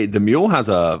off. Hey, the Mule has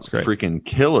a great. freaking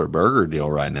killer burger deal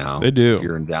right now. They do. If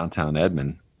you're in downtown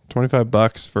Edmond.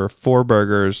 $25 for 4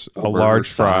 burgers, a large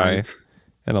fry, sides.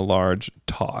 and a large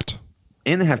tot.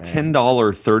 And they have $10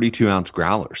 32-ounce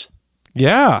growlers.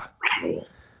 Yeah,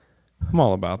 I'm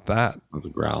all about that. That's a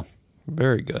growl.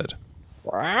 Very good.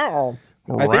 Wow.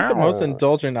 I think the most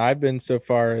indulgent I've been so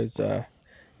far is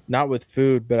not with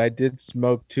food, but I did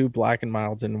smoke 2 Black and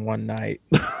Milds in one night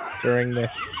during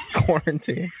this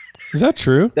quarantine. Is that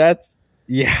true? That's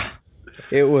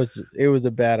it was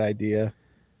a bad idea.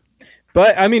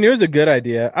 But I mean, it was a good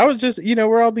idea. I was just,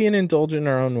 we're all being indulgent in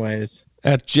our own ways.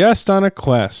 At Just on a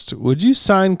Quest, would you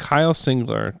sign Kyle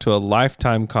Singler to a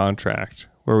lifetime contract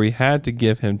where we had to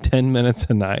give him 10 minutes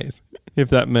a night if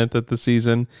that meant that the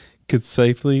season could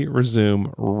safely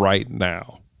resume right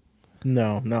now?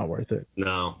 No, not worth it.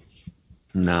 No.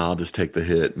 No, I'll just take the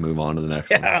hit and move on to the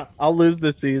next one. I'll lose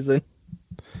the season.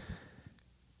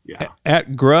 Yeah.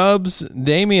 At Grubs,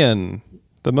 Damien,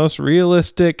 the most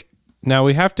realistic. Now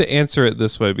we have to answer it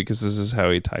this way because this is how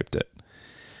he typed it.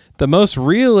 The most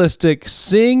realistic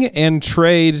sing and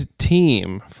trade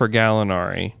team for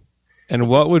Gallinari, and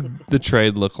what would the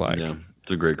trade look like? Yeah,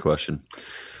 it's a great question.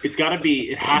 It's got to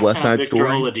be. It has West to have Side Victor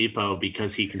Story? Oladipo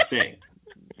because he can sing.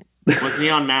 Wasn't he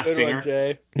on Mass Good Singer? one,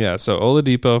 Jay. Yeah, so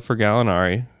Oladipo for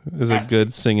Gallinari is a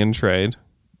good sing and trade.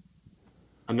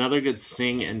 Another good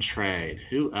sing and trade.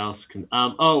 Who else can?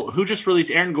 Who just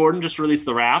released? Aaron Gordon just released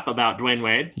the rap about Dwayne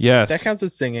Wade. Yes, That counts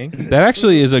as singing. that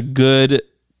actually is a good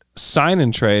sign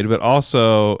and trade, but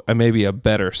also maybe a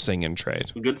better sing and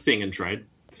trade. Good sing and trade.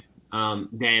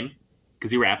 Dame, because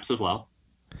he raps as well.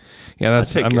 Yeah, I'd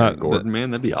that's take I'm Aaron not. Gordon,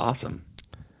 man. That'd be awesome.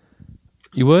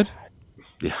 You would?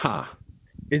 Yeah.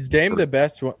 Is Dame the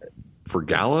best one? For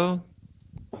Gallo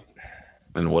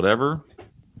and whatever.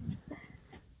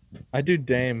 I do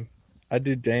Dame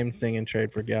sing and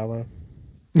trade for Gallo.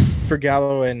 For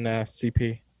Gallo and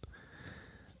CP.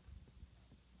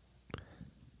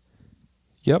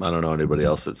 Yep. I don't know anybody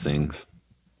else that sings.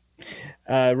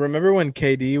 Remember when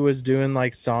KD was doing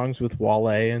like songs with Wale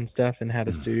and stuff and had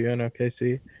a studio in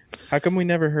OKC? How come we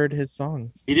never heard his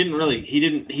songs? He didn't really.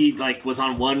 He like was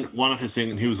on one of his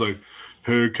singing. He was like,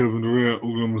 "Hey, Kevin Durant,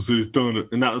 Oklahoma City Thunder,"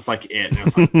 and that was like it. And I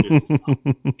was like, this is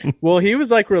not, Well, he was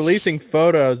like releasing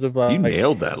photos of You like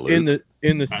nailed that, Luke. in the I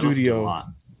listened to a studio. lot.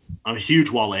 I'm a huge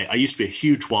Wale. I used to be a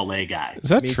huge Wale guy. Is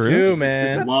that Me true? too, is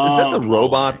man. that Loved the Wale.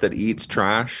 robot that eats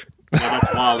trash? No,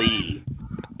 that's Wale.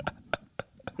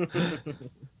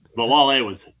 But Wale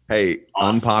was Hey,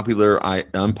 Awesome.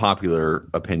 unpopular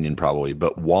opinion probably,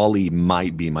 but Wall-E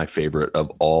might be my favorite of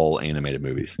all animated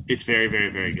movies. It's very, very,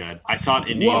 very good. I saw it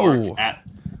in New Whoa. York at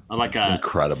like a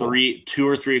incredible. 2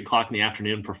 or 3 o'clock in the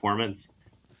afternoon performance,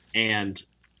 and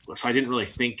so I didn't really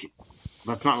think.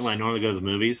 That's not when I normally go to the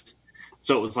movies.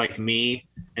 So it was like me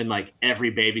and like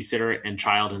every babysitter and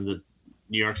child in the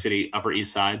New York City Upper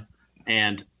East Side,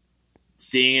 and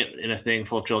seeing it in a thing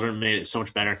full of children made it so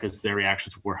much better because their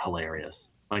reactions were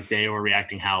hilarious. Like they were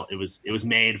reacting how it was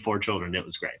made for children. It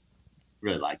was great.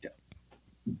 Really liked it.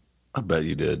 I bet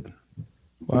you did.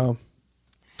 Wow.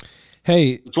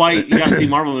 Hey, That's why you got to see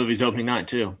Marvel movies opening night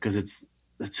too, because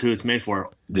that's who it's made for.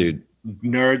 Dude,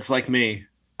 Nerds like me.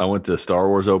 I went to Star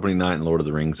Wars opening night and Lord of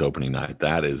the Rings opening night.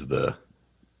 That's I didn't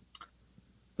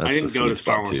the go to sweet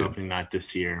Star spot, Wars too. opening night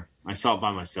this year. I saw it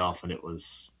by myself, and it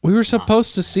was. we were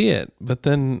supposed to see it, but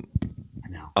then I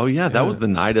know. Oh yeah, that was the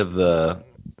night of the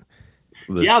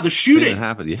The thing shooting. that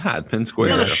happened. Yeah, at Penn Square.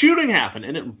 Yeah, the shooting happened,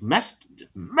 and it messed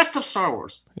up Star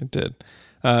Wars. it did.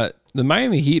 The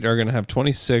Miami Heat are going to have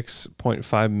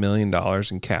 $26.5 million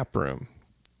in cap room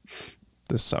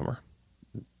this summer.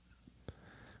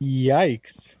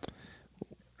 Yikes.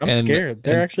 I'm And- scared.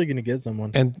 They're and- actually going to get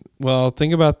someone. And, well,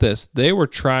 think about this. They were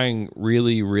trying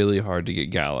really, really hard to get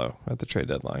Gallo at the trade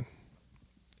deadline.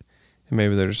 And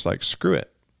maybe they're just like, screw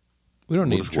it. We don't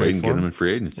We'll need just to wait trade and for get him him. in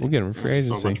free agency. We'll get him in free Just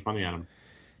throw a bunch agency. of money at him.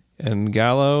 And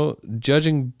Gallo,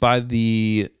 judging by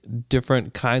the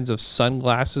different kinds of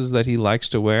sunglasses that he likes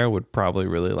to wear, would probably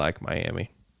really like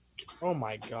Miami. Oh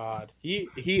my God.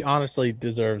 He honestly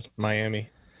deserves Miami.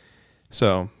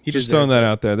 So He just deserves throwing that it.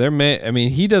 out there.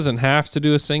 He doesn't have to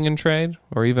do a sing and trade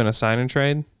or even a sign and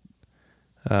trade.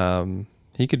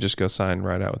 He could just go sign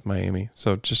right out with Miami.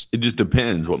 So just It just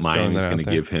depends what Miami's that out going to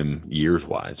there. give him years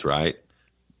wise, right?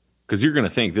 Because you're going to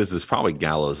think this is probably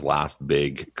Gallo's last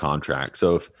big contract.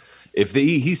 So if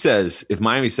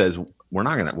Miami says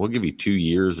we'll give you 2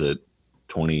 years at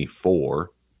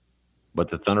 24, but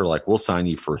the Thunder we'll sign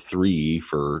you for 3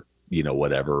 for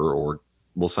whatever, or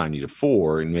we'll sign you to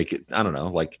 4 and make it. I don't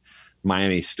know.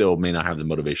 Miami still may not have the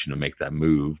motivation to make that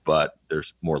move, but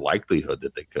there's more likelihood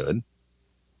that they could.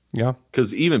 yeah.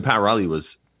 Because even Pat Riley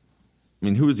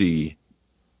who was he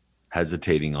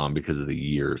hesitating on because of the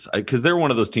years? Because they're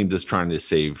one of those teams that's trying to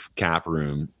save cap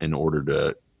room in order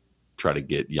to try to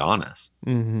get Giannis.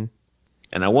 Mm-hmm.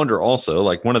 And I wonder also,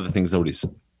 one of the things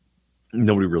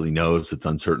nobody really knows that's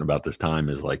uncertain about this time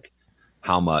is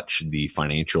how much the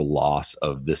financial loss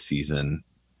of this season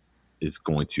is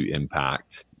going to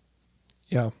impact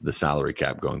Yeah. the salary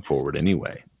cap going forward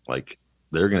anyway.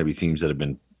 There are going to be teams that have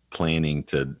been planning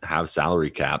to have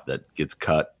salary cap that gets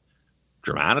cut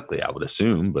dramatically, I would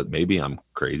assume, but maybe I'm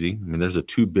crazy. There's a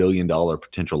 $2 billion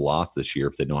potential loss this year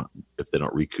if they don't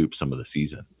recoup some of the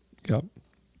season. Yep.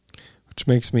 Which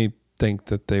makes me think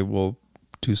that they will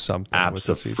do something with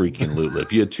the season. Absolutely.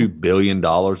 If you had $2 billion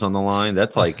on the line,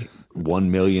 that's like 1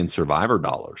 million Survivor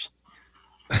dollars.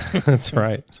 That's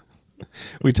right.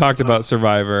 We talked about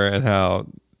Survivor and how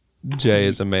Jay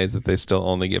is amazed that they still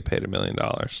only get paid $1 million.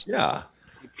 Yeah.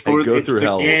 It's go it's through the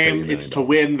hell, we'll pay you game. $1 It's to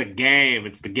win the game.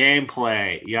 It's the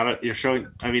gameplay. You're showing.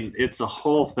 It's a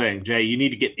whole thing, Jay. You need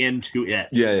to get into it.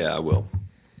 Yeah, I will.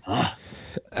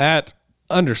 At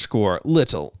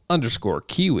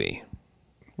 _little_kiwi.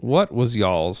 What was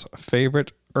y'all's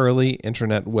favorite early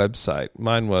internet website?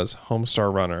 Mine was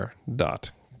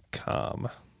homestarrunner.com.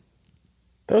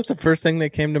 That was the first thing that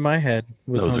came to my head.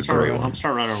 Was That was a great one.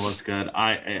 Homestar Runner was good.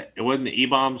 It wasn't the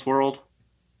E-Bombs World.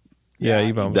 Yeah,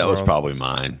 E-Bombs That was World. probably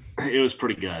mine. It was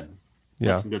pretty good.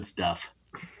 Yeah. Some good stuff.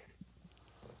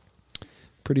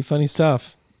 Pretty funny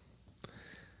stuff.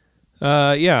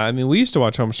 We used to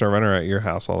watch Homestar Runner at your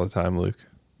house all the time, Luke.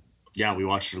 Yeah, we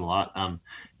watched it a lot.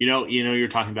 You're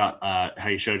talking about how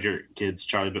you showed your kids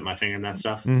Charlie Bit My Finger and that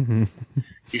stuff. Mm-hmm.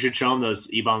 You should show them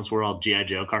those E-Bombs World G.I.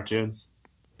 Joe cartoons.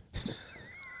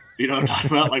 You know what I'm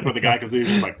talking about? Where the guy comes in,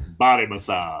 he's just body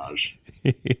massage.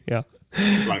 Yeah.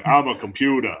 I'm a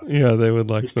computer. Yeah, they would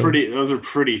like It's those. pretty. Those are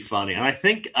pretty funny, and I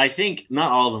think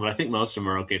not all of them, but I think most of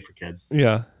them are okay for kids.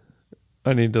 Yeah.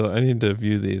 I need to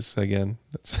view these again.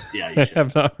 Yeah, you I should.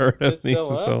 have not heard of Is it these still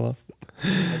in so up? long.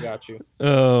 I got you.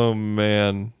 Oh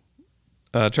man,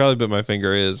 Charlie Bit My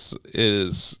Finger is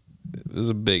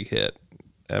a big hit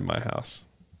at my house.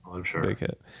 I'm sure. Big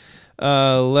hit.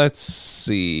 Let's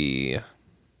see.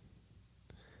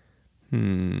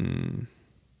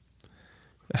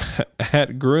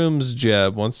 At Grooms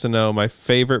Jeb wants to know my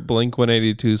favorite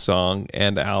Blink-182 song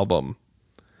and album.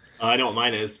 I know what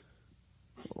mine is.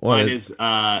 What Mine is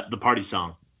the party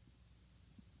song,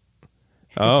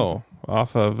 Oh,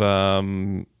 off of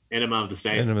Enema of the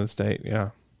State. Enema of the State.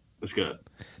 Yeah, It's good.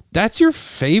 that's your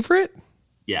favorite.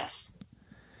 Yes,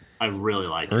 I really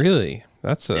like it. Really?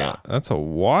 That's a Yeah.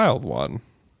 wild one.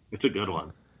 It's a good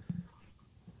one.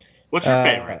 What's your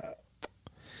favorite?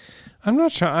 I'm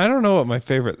not sure. I don't know what my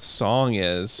favorite song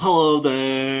is. Hello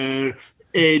there,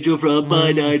 angel from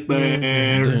my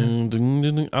nightmare. Dun, dun,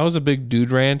 dun, dun. I was a big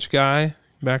Dude Ranch guy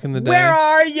back in the day. Where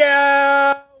are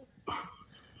you?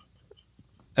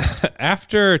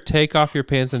 After Take Off Your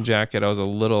Pants and Jacket, I was a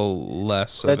little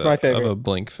less That's my favorite. of a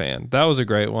Blink fan. That was a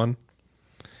great one.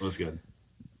 It was good.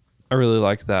 I really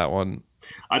liked that one.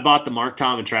 I bought the Mark,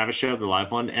 Tom, and Travis show, the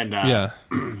live one, and Yeah.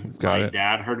 Got my it.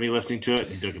 dad heard me listening to it.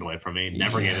 He took it away from me.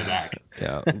 Never gave it back.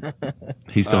 Yeah.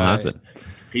 He still has it.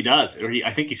 He does, or I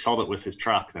think he sold it with his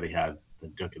truck that he had.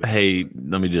 And took it. Hey,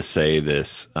 let me just say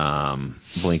this: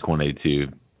 Blink 182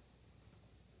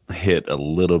 hit a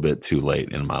little bit too late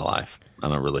in my life. I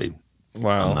don't really.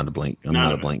 Wow. I'm not a Blink. I'm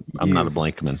not a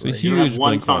Blinkman. It's a You have huge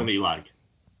one Blink song fan. that you like.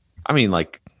 I mean,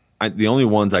 like, the only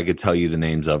ones I could tell you the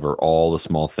names of are All the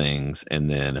Small Things, and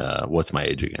then What's My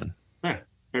Age Again. There,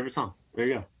 favorite song. There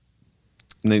you go.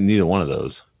 Neither one of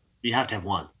those. You have to have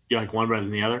one. You like one better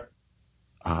than the other?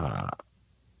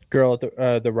 Girl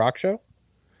at the rock show.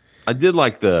 I did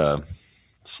like the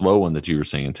slow one that you were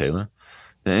singing, Taylor.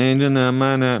 The Angel of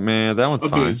My Nightmare. That one's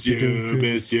fine. Miss you.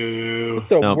 It's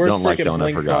the No, worst don't like freaking that one. I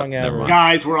Blink forgot. song Never ever. mind.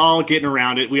 Guys, we're all getting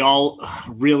around it. What we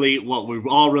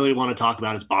all really want to talk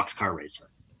about is Boxcar Racer.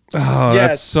 Oh, Yes.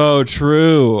 that's so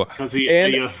true. Because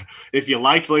And- if you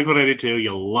liked Blink-182,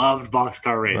 you loved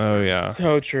Boxcar Racer. Oh yeah.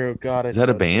 So true. God, Is that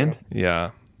a band?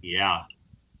 Yeah. Yeah.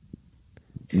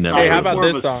 Never. Hey, how It's about more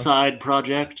of this a song? side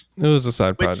project. It was a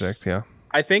side Which- project, yeah.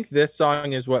 I think this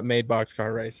song is what made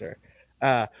Boxcar Racer.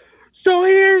 So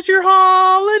here's your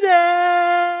holiday.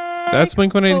 That's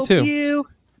Blink Hope 182. you-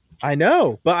 I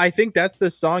know, but I think that's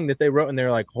the song that they wrote, and they're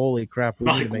like, "Holy crap, we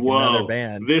need Like, to make whoa, another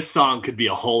band." this song could be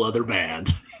a whole other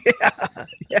band.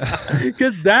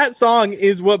 Because that song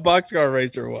is what Boxcar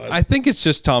Racer was. I think it's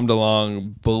just Tom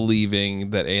DeLonge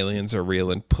believing that aliens are real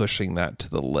and pushing that to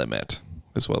the limit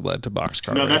is what led to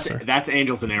Boxcar No, Racer. that's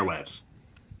Angels and Airwaves.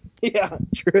 Yeah,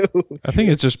 true. I think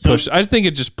it just pushed. I think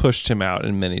it just pushed him out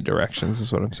in many directions.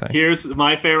 Is what I'm saying. Here's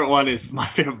my favorite one. Is my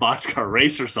favorite Boxcar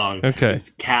Racer song. Okay. Is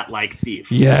 "Cat Like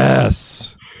Thief."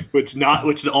 Yes. Which is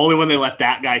the only one they let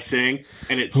that guy sing,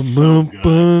 and it's so good.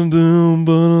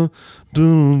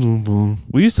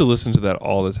 We used to listen to that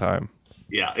all the time.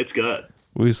 Yeah, it's good.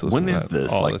 We used to listen When to is that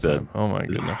this? all Like the time. Oh my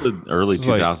is it goodness. the early This is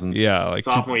like- 2000s? yeah, like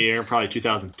Sophomore year, probably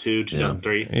 2002,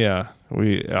 2003.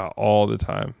 we all the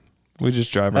time. We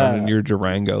just drive around in your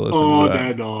Durango listening On to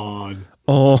that. and on.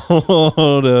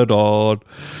 Oh, the dog.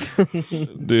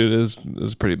 Dude, it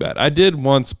was pretty bad. I did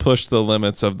once push the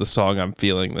limits of the song "I'm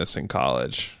Feeling This" in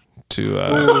college to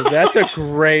Ooh, that's a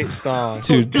great song.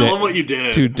 to Tell them what you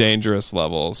did. to dangerous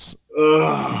levels,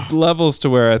 Ugh, levels to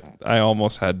where I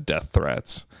almost had death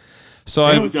threats. So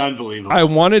it I was unbelievable. I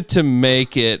wanted to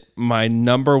make it my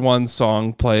number one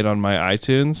song played on my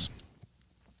iTunes,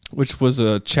 which was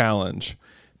a challenge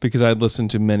because I'd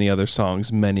listened to many other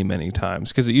songs many, many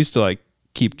times because it used to like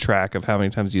keep track of how many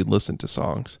times you'd listen to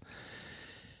songs.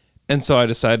 And so I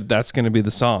decided that's going to be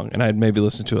the song. And I'd maybe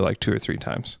listened to it like 2 or 3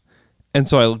 times. And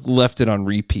so I left it on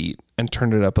repeat and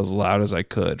turned it up as loud as I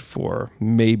could for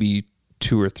maybe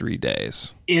 2 or 3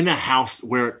 days. In a house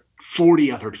where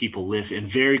 40 other people live in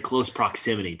very close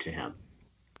proximity to him.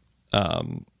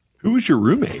 Who was your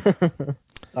roommate?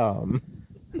 Right,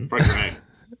 Greg.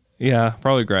 Yeah,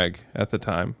 probably Greg at the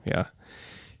time. Yeah.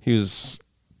 He was,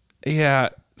 yeah.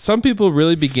 Some people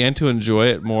really began to enjoy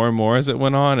it more and more as it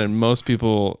went on. And most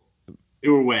people, It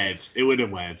were waves. It would have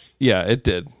been waves. yeah, it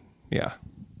did. Yeah.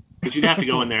 Because you'd have to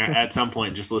go in there at some point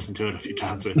and just listen to it a few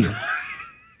times with you.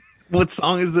 What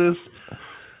song is this?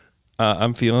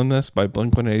 I'm Feeling This by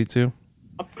Blink 182.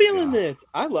 I'm feeling this.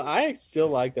 I still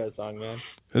like that song, man.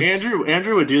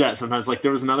 Andrew would do that sometimes. Like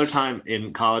there was another time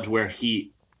in college where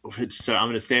he said, "I'm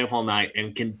going to stay up all night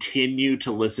and continue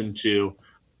to listen to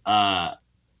Bill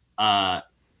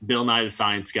Nye the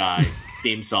Science Guy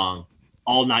theme song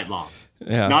all night long.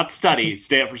 Yeah. Not study,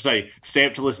 stay up for study, stay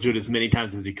up to listen to it as many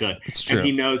times as he could." It's true. And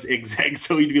he knows exactly.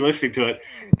 So he'd be listening to it,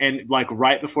 and like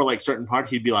right before like certain part,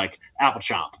 he'd be like apple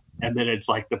chomp, and then it's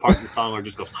like the part of the song where it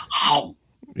just goes how.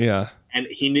 Yeah. And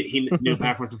he knew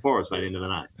backwards and forwards by the end of the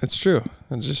night. It's true.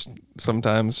 I just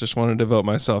sometimes just want to devote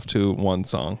myself to one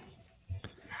song.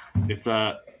 It's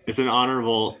an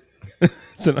honorable.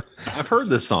 I've heard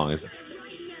this song. Is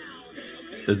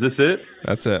this it?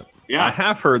 That's it. I Yeah,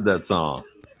 have heard that song.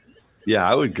 Yeah,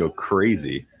 I would go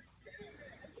crazy.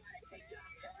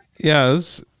 Yeah,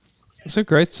 it's a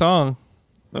great song.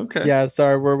 Okay. Yeah,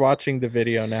 sorry, we're watching the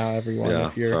video now, everyone. Yeah.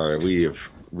 If you're, Sorry, we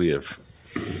have.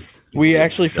 we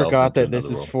actually delved forgot into that this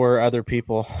another is world. for other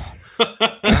people. Gosh,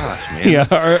 man.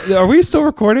 Yeah. Are we still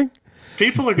recording?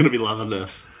 people are going to be loving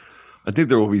this. I think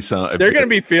there will be some. They're gonna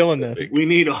be feeling this. We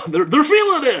need. They're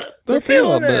feeling it. They're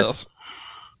feeling this.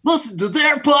 Listen to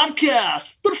their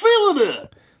podcast. They're feeling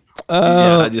it.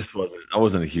 Yeah, I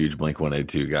wasn't a huge Blink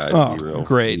 182 guy. To be real. Oh,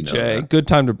 great, You know Jay. that. Good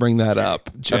time to bring that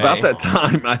up, Jay. About that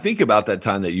time, I think about that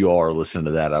time that you all are listening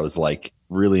to that, I was like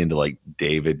really into like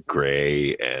David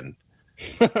Gray and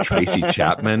Tracy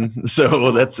Chapman.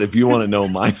 So that's if you want to know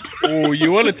mine. Oh,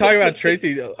 you want to talk about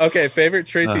Tracy? Okay, favorite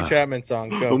Tracy Chapman song.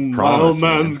 Go. My old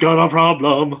man's got a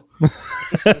problem.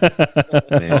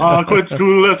 So I quit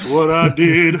school, that's what I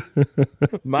did.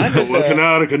 Mine is Working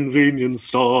at a convenience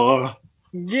store.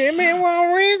 give me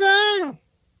one reason.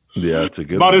 Yeah, it's a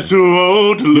good Body's one. too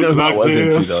old to You know look who I like was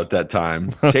into this. though at that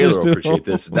time. Taylor will appreciate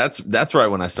this. That's right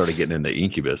when I started getting into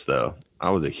Incubus though. I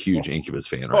was a huge Incubus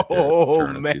fan right there. Oh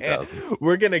turn of man, 2000s.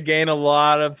 we're gonna gain a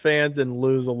lot of fans and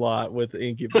lose a lot with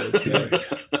Incubus.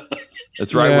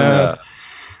 That's right Yeah. when not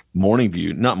Morning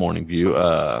View.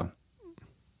 Pro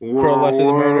Left of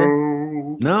the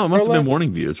Murder, No, it must have Pro been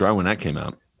Morning View. It's right when that came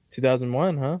out.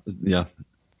 2001, huh? Yeah.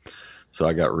 So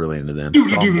I got really into them.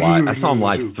 I saw them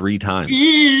live 3 times.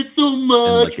 It's so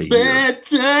much like a year.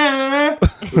 better.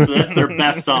 That's their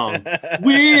best song.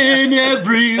 When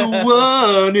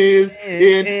everyone is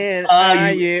in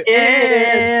IUN.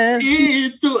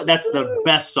 That's the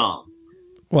best song.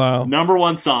 Wow. Number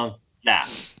 1 song. That.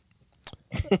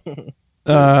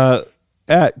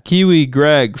 At Kiwi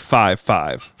Greg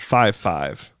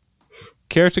 5555.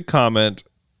 Care to comment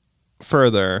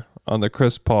further on the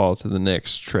Chris Paul to the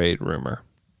Knicks trade rumor?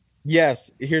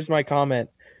 Yes. Here's my comment.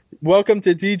 Welcome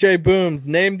to DJ Boom's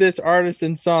Name This Artist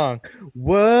and Song.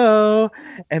 Whoa,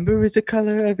 Ember is the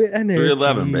color of your energy.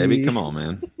 311, baby. Come on,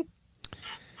 man.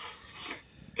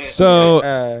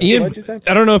 So, Ian, what'd you say?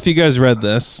 I don't know if you guys read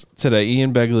this today.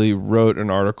 Ian Begley wrote an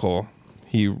article.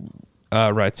 He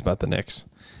writes about the Knicks,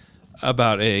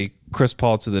 about a Chris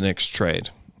Paul to the Knicks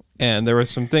trade. And there were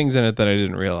some things in it that I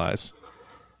didn't realize.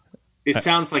 It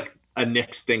sounds like a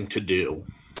Knicks thing to do.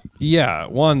 Yeah,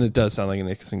 one, it does sound like a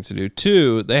Knicks thing to do.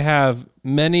 2, they have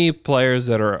many players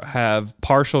that have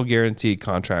partial guaranteed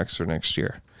contracts for next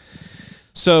year.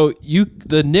 So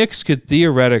the Knicks could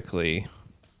theoretically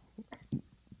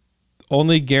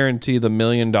only guarantee the $1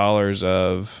 million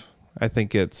of, I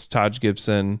think it's Taj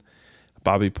Gibson,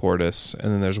 Bobby Portis,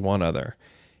 and then there's one other.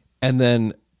 And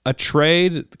then a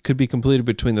trade could be completed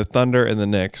between the Thunder and the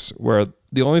Knicks, where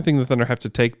the only thing the Thunder have to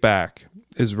take back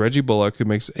is Reggie Bullock, who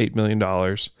makes $8 million,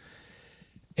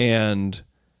 and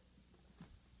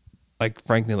like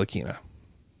Frank Ntilikina.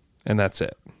 And that's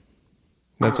it.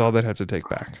 That's all they'd have to take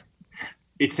back.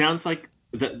 It sounds like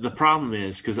the problem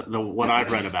is, because what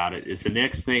I've read about it is the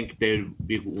Knicks think it'd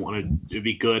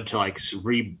be good to like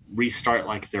restart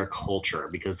like their culture,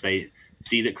 because they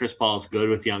see that Chris Paul is good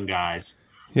with young guys.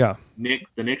 Yeah. The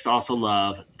Knicks also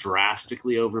love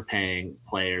drastically overpaying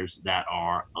players that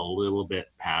are a little bit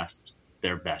past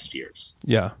their best years.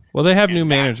 Yeah. Well, they have new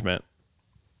management.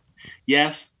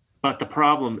 Yes, but the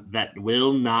problem that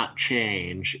will not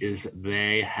change is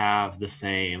they have the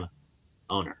same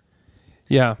owner.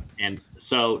 Yeah. And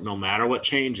so no matter what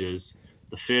changes,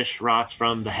 the fish rots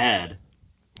from the head.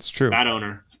 It's true. That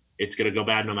owner, it's going to go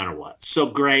bad no matter what. So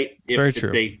great Very if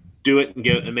true. they do it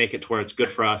and make it to where it's good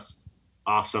for us.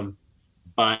 Awesome.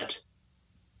 But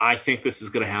I think this is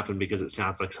going to happen because it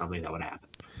sounds like something that would happen.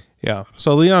 Yeah.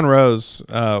 So Leon Rose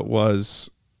was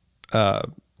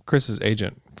Chris's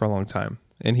agent for a long time,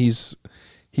 and he's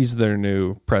their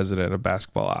new president of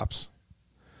basketball ops.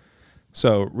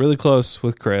 So really close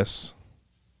with Chris,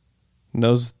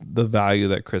 knows the value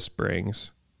that Chris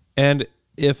brings. And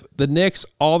if the Knicks,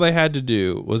 all they had to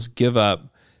do was give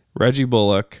up Reggie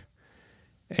Bullock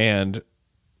and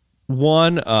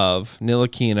one of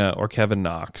Ntilikina or Kevin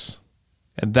Knox,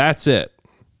 and that's it.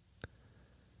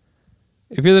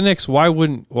 If you're the Knicks, why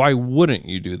wouldn't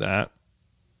you do that?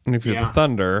 And if you're the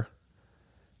Thunder,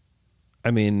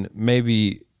 I mean,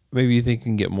 maybe you think you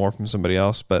can get more from somebody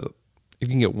else, but if you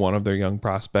can get one of their young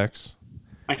prospects,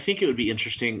 I think it would be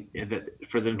interesting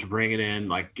for them to bring it in,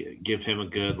 like give him a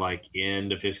good like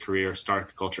end of his career, start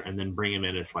the culture, and then bring him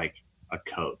in as like a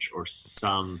coach or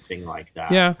something like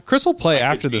that. yeah, Chris will play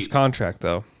I after could this see- contract,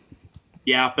 though.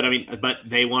 Yeah, but I mean, but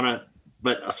they want to.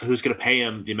 But so who's going to pay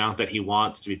him the amount that he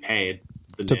wants to be paid?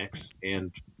 The Knicks,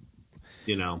 and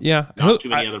Yeah, not too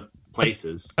many other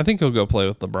places. I think he'll go play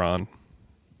with LeBron.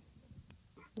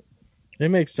 It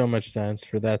makes so much sense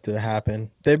for that to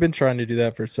happen. They've been trying to do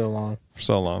that for so long. For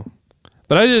so long.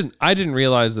 But I didn't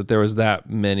realize that there was that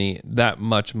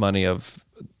much money of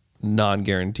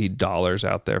non-guaranteed dollars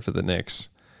out there for the Knicks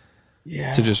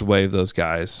to just waive those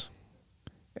guys.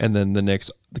 And then the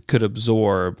Knicks could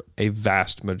absorb a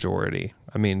vast majority.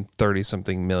 I mean,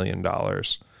 $30-something million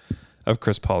of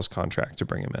Chris Paul's contract to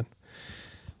bring him in.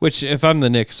 Which, if I'm the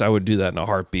Knicks, I would do that in a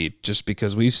heartbeat, just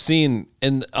because we've seen,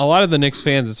 and a lot of the Knicks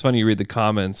fans, it's funny, you read the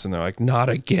comments, and they're like, not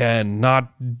again,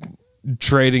 not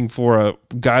trading for a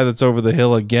guy that's over the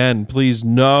hill again, please,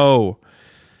 no.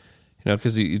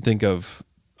 Because you think of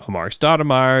Amari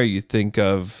Stoudemire, you think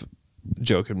of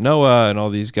Joakim Noah and all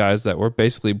these guys that were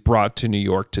basically brought to New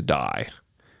York to die,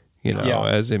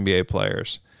 as NBA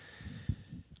players.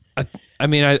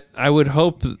 I would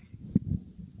hope.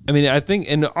 I think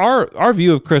in our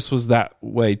view of Chris was that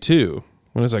way too.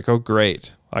 When it was like, oh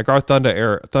great, like our Thunder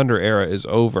era is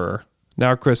over.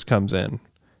 Now Chris comes in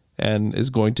and is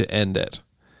going to end it.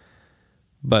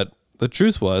 But the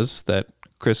truth was that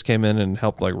Chris came in and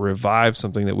helped like revive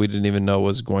something that we didn't even know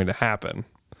was going to happen.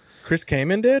 Chris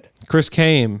Kaman did? Chris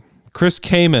Kaman.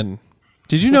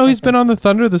 Did you know he's been on the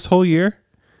Thunder this whole year?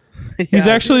 He's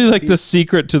actually like the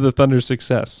secret to the Thunder's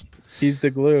success. He's the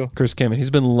glue. Chris Kaman. He's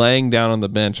been laying down on the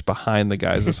bench behind the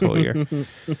guys this whole year.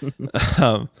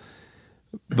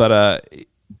 But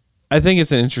I think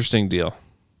it's an interesting deal.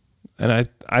 And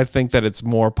I think that it's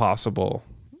more possible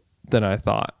than I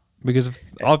thought. Because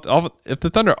if the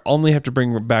Thunder only have to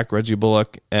bring back Reggie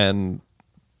Bullock and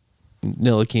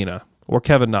Ntilikina or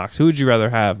Kevin Knox, who would you rather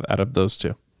have out of those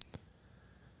two?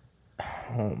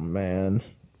 Oh, man.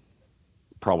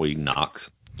 Probably Knox.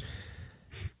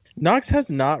 Knox has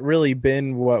not really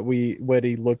been what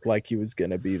he looked like he was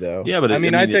going to be, though. Yeah, but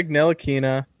I take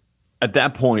Ntilikina. At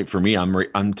that point, for me,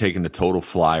 I'm taking the total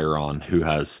flyer on who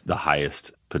has the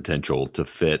highest potential to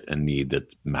fit a need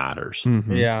that matters.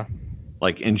 Mm-hmm. Yeah.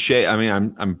 Like in Shea, I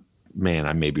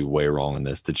may be way wrong in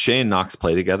this. Did Shea and Knox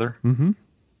play together? Mm-hmm.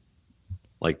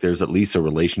 Like there's at least a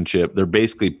relationship. They're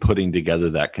basically putting together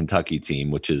that Kentucky team,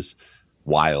 which is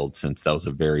wild since that was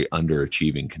a very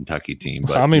underachieving Kentucky team.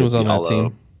 But Hami was on that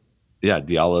team. Yeah,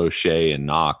 Diallo, Shea, and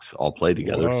Knox all play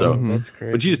together. Whoa, so, that's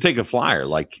crazy. but you just take a flyer,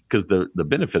 like because the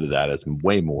benefit of that is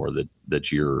way more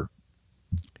that you're.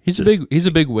 He's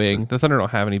a big wing. The Thunder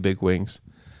don't have any big wings.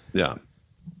 Yeah,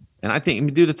 and I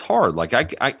think, dude, it's hard. Like I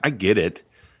get it.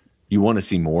 You want to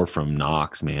see more from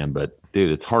Knox, man, but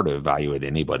dude, it's hard to evaluate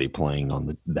anybody playing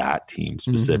on that team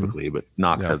specifically. But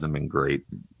Knox hasn't been great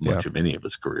much of any of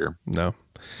his career. No,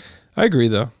 I agree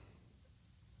though.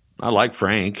 I like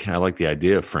Frank. I like the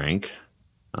idea of Frank.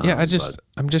 I'm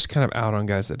just kind of out on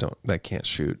guys that can't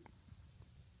shoot.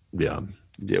 Yeah,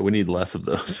 we need less of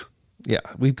those. Yeah,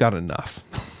 we've got enough.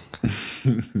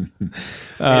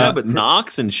 But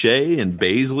Knox and Shea and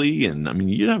Baisley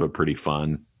and you'd have a pretty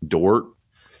fun Dort.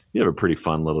 You have a pretty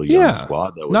fun little young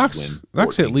squad that would Knox win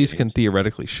at least games. can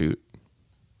theoretically shoot.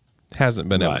 Hasn't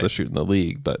been able to shoot in the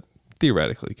league, but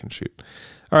theoretically can shoot.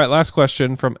 All right, last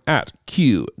question from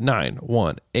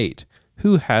 @Q918.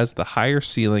 Who has the higher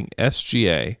ceiling,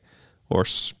 SGA or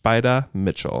Spida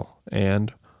Mitchell,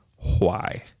 and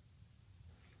why?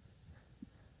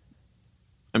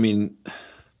 I don't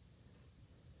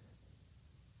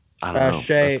know.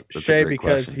 Shea, That's a Shea great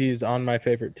because question. he's on my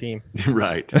favorite team.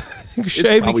 Right. I think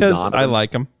Shea because Donovan. I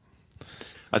like him.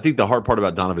 I think the hard part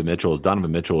about Donovan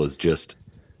Mitchell is just,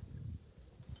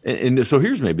 and so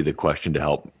here's maybe the question to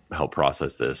help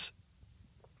process this: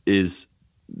 is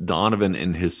Donovan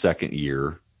in his second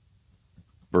year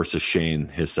versus Shane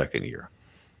his second year?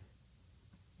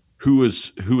 Who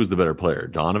was the better player,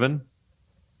 Donovan?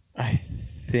 I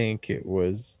think it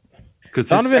was Because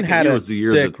Donovan had was the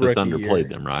year that the Thunder year. played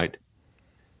them, right?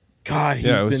 God, he's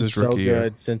it was been his so rookie good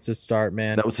year. since the start,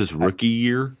 man. That was his rookie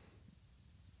year.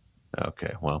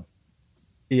 Okay, well,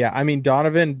 Yeah,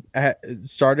 Donovan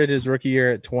started his rookie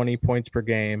year at 20 points per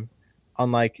game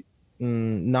on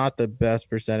not the best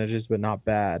percentages, but not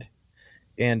bad.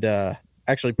 And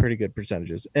actually pretty good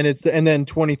percentages. And then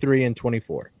 23 and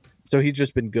 24. So he's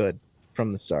just been good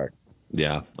from the start.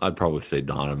 yeah, I'd probably say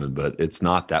Donovan, but it's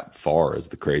not that far as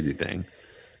the crazy thing.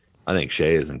 I think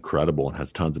Shea is incredible and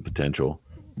has tons of potential.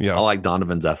 Yeah. I like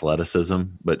Donovan's athleticism,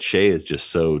 but Shea is just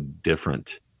so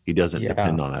different. He doesn't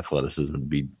depend on athleticism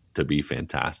to be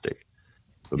fantastic.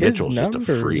 But Mitchell's just a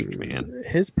freak, man.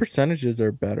 His percentages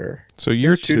are better. So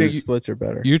your His shooting two splits are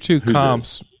better. your two Who's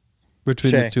comps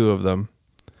between Shea. the two of them.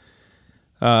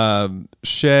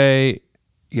 Shea,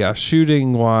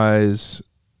 shooting wise,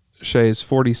 Shea's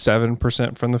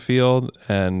 47% from the field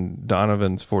and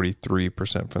Donovan's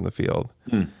 43% from the field.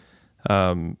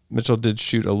 Mitchell did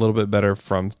shoot a little bit better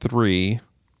from three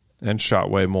and shot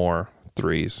way more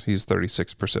threes. He's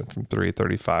 36% from three,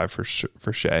 35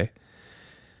 for Shea.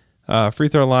 Free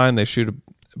throw line, they shoot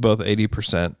both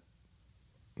 80%.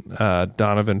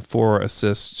 Donovan 4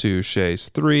 assists to Shea's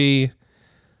 3.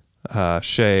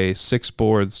 Shea 6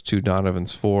 boards to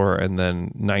Donovan's 4, and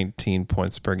then 19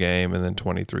 points per game, and then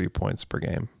 23 points per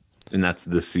game. And that's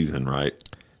this season, right?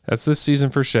 That's this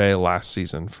season for Shea, last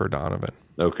season for Donovan.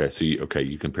 Okay, so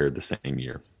you compared the same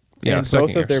year. Yeah, and second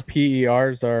both of years. their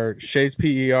PERs are Shea's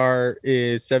PER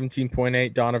is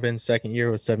 17.8. Donovan's second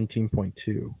year was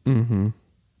 17.2. Mm-hmm.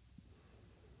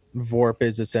 VORP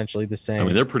is essentially the same. I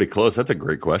mean, they're pretty close. That's a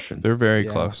great question. They're very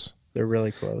close. They're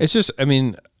really close. It's just, I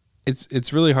mean,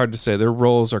 it's really hard to say. Their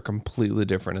roles are completely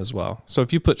different as well. So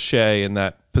if you put Shea in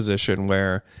that position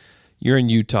where you're in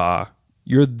Utah,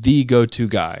 you're the go-to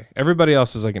guy. Everybody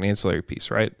else is like an ancillary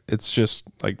piece, right? It's just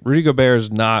like Rudy Gobert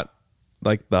is not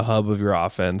like the hub of your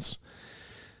offense.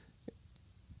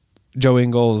 Joe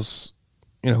Ingles,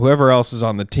 whoever else is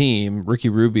on the team, Ricky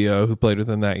Rubio, who played with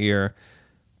him that year,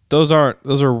 those are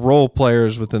role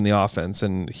players within the offense,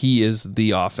 and he is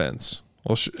the offense.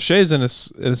 Well, Shea's in a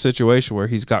situation where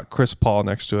he's got Chris Paul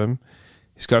next to him.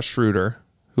 He's got Schroeder,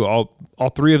 who all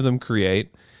three of them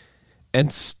create,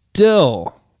 and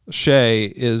still Shea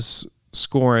is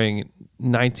scoring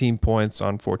 19 points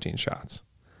on 14 shots,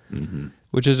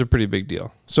 which is a pretty big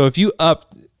deal. So if you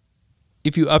upped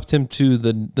him to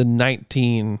the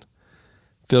 19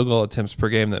 field goal attempts per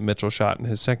game that Mitchell shot in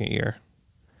his second year,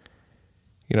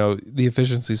 the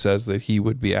efficiency says that he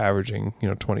would be averaging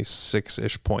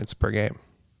 26-ish points per game.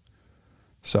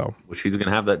 So, well, she's going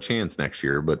to have that chance next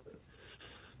year, but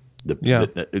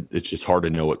it's just hard to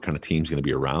know what kind of team's going to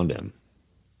be around him.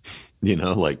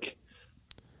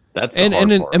 That's the hard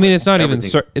part. I mean, it's not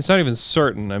even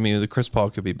certain. I mean, the Chris Paul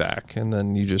could be back, and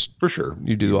then you just for sure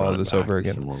you do all of this over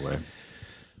again. Similar way.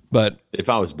 But if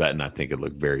I was betting, I think it'd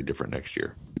look very different next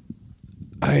year.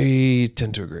 I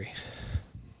tend to agree.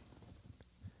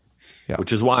 Yeah.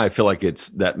 Which is why I feel like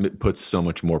that puts so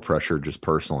much more pressure just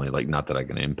personally, like not that I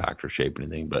can impact or shape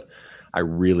anything, but I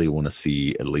really want to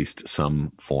see at least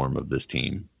some form of this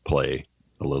team play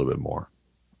a little bit more.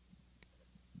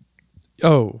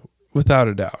 Oh, without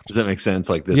a doubt. Does that make sense?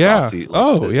 Like this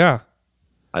offseason? Yeah.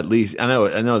 At least I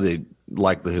know the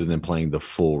likelihood of them playing the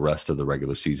full rest of the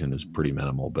regular season is pretty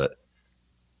minimal, but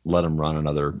let them run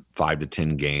another 5 to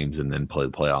 10 games and then play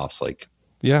the playoffs. I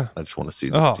just want to see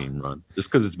this team run. Just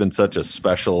because it's been such a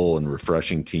special and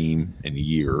refreshing team and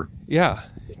year. Yeah.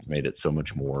 It's made it so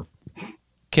much more.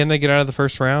 Can they get out of the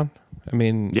first round? I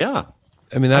mean, yeah.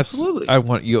 I mean, that's absolutely. I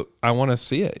want to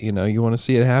see it. You want to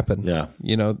see it happen. Yeah.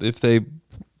 If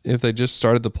they just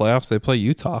started the playoffs, they play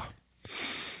Utah.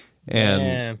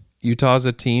 And Utah's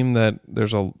a team that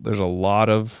there's a lot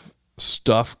of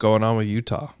stuff going on with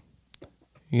Utah.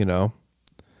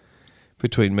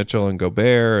 Between Mitchell and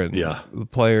Gobert and the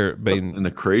player. And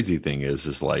the crazy thing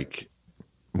is like,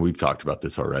 we've talked about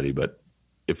this already, but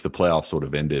if the playoffs would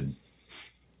have ended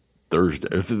Thursday,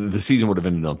 if the season would have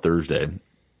ended on Thursday,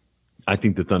 I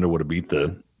think the Thunder would have beat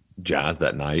the Jazz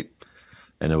that night,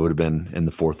 and it would have been in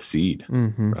the 4th seed,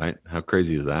 right? How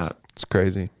crazy is that? It's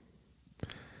crazy.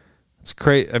 It's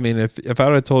crazy. I mean, if I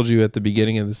would have told you at the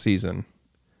beginning of the season,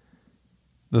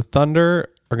 the Thunder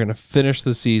are going to finish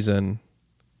the season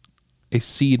a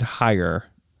seed higher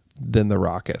than the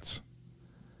Rockets.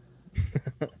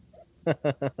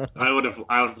 I would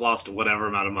have lost whatever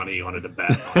amount of money you wanted to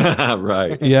bet.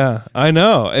 Right. Yeah, I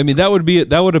know. I mean, that would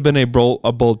have been a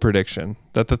bold prediction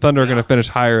that the Thunder are going to finish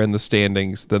higher in the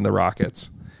standings than the Rockets,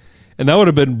 and that would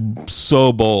have been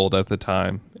so bold at the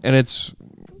time. And it's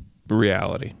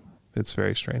reality. It's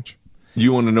very strange.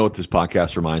 You want to know what this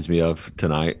podcast reminds me of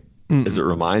tonight? Is it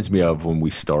reminds me of when we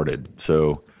started.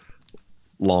 So,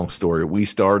 long story. We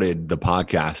started the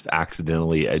podcast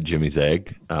accidentally at Jimmy's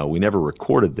Egg. We never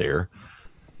recorded there,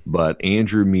 but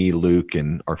Andrew, me, Luke,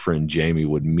 and our friend Jamie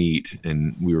would meet,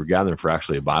 and we were gathering for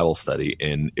actually a Bible study,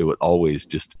 and it would always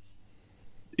just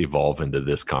evolve into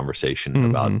this conversation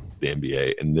about the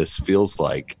NBA. And this feels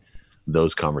like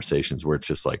those conversations where it's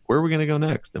just like, where are we going to go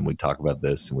next? And we talk about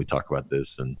this and we talk about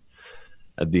this. And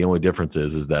the only difference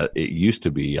is that it used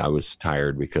to be I was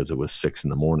tired because it was 6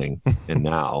 a.m, and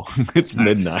now it's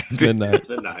midnight. It's midnight. It's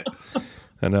midnight.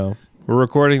 I know. We're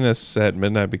recording this at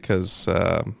midnight because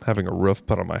I'm having a roof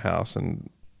put on my house, and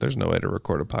there's no way to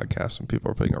record a podcast when people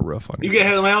are putting a roof on. You get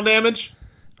hail damage?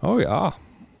 Oh yeah.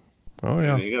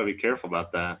 You gotta be careful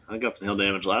about that. I got some hail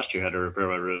damage last year. Had to repair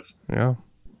my roof. Yeah.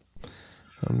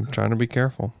 I'm trying to be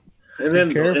careful. And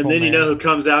then you know who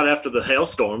comes out after the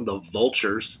hailstorm? The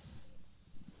vultures.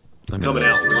 Coming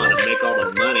out and want to make all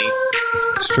the money.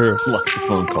 It's true. Lots of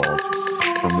phone calls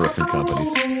from roofing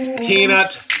companies.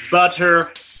 Peanut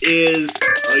butter is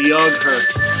a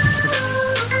yogurt.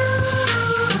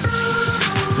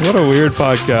 What a weird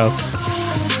podcast.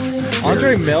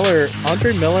 Andre Miller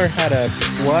had a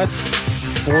plus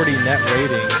 40 net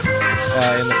rating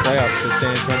in the playoffs for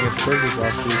San Antonio Spurs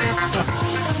last season.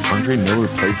 Andre Miller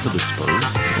played for the Spurs?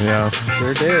 Yeah.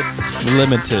 Sure did.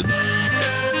 Limited.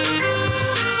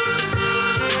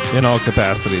 In all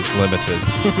capacities, limited.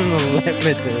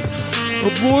 Limited.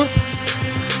 Oh boy.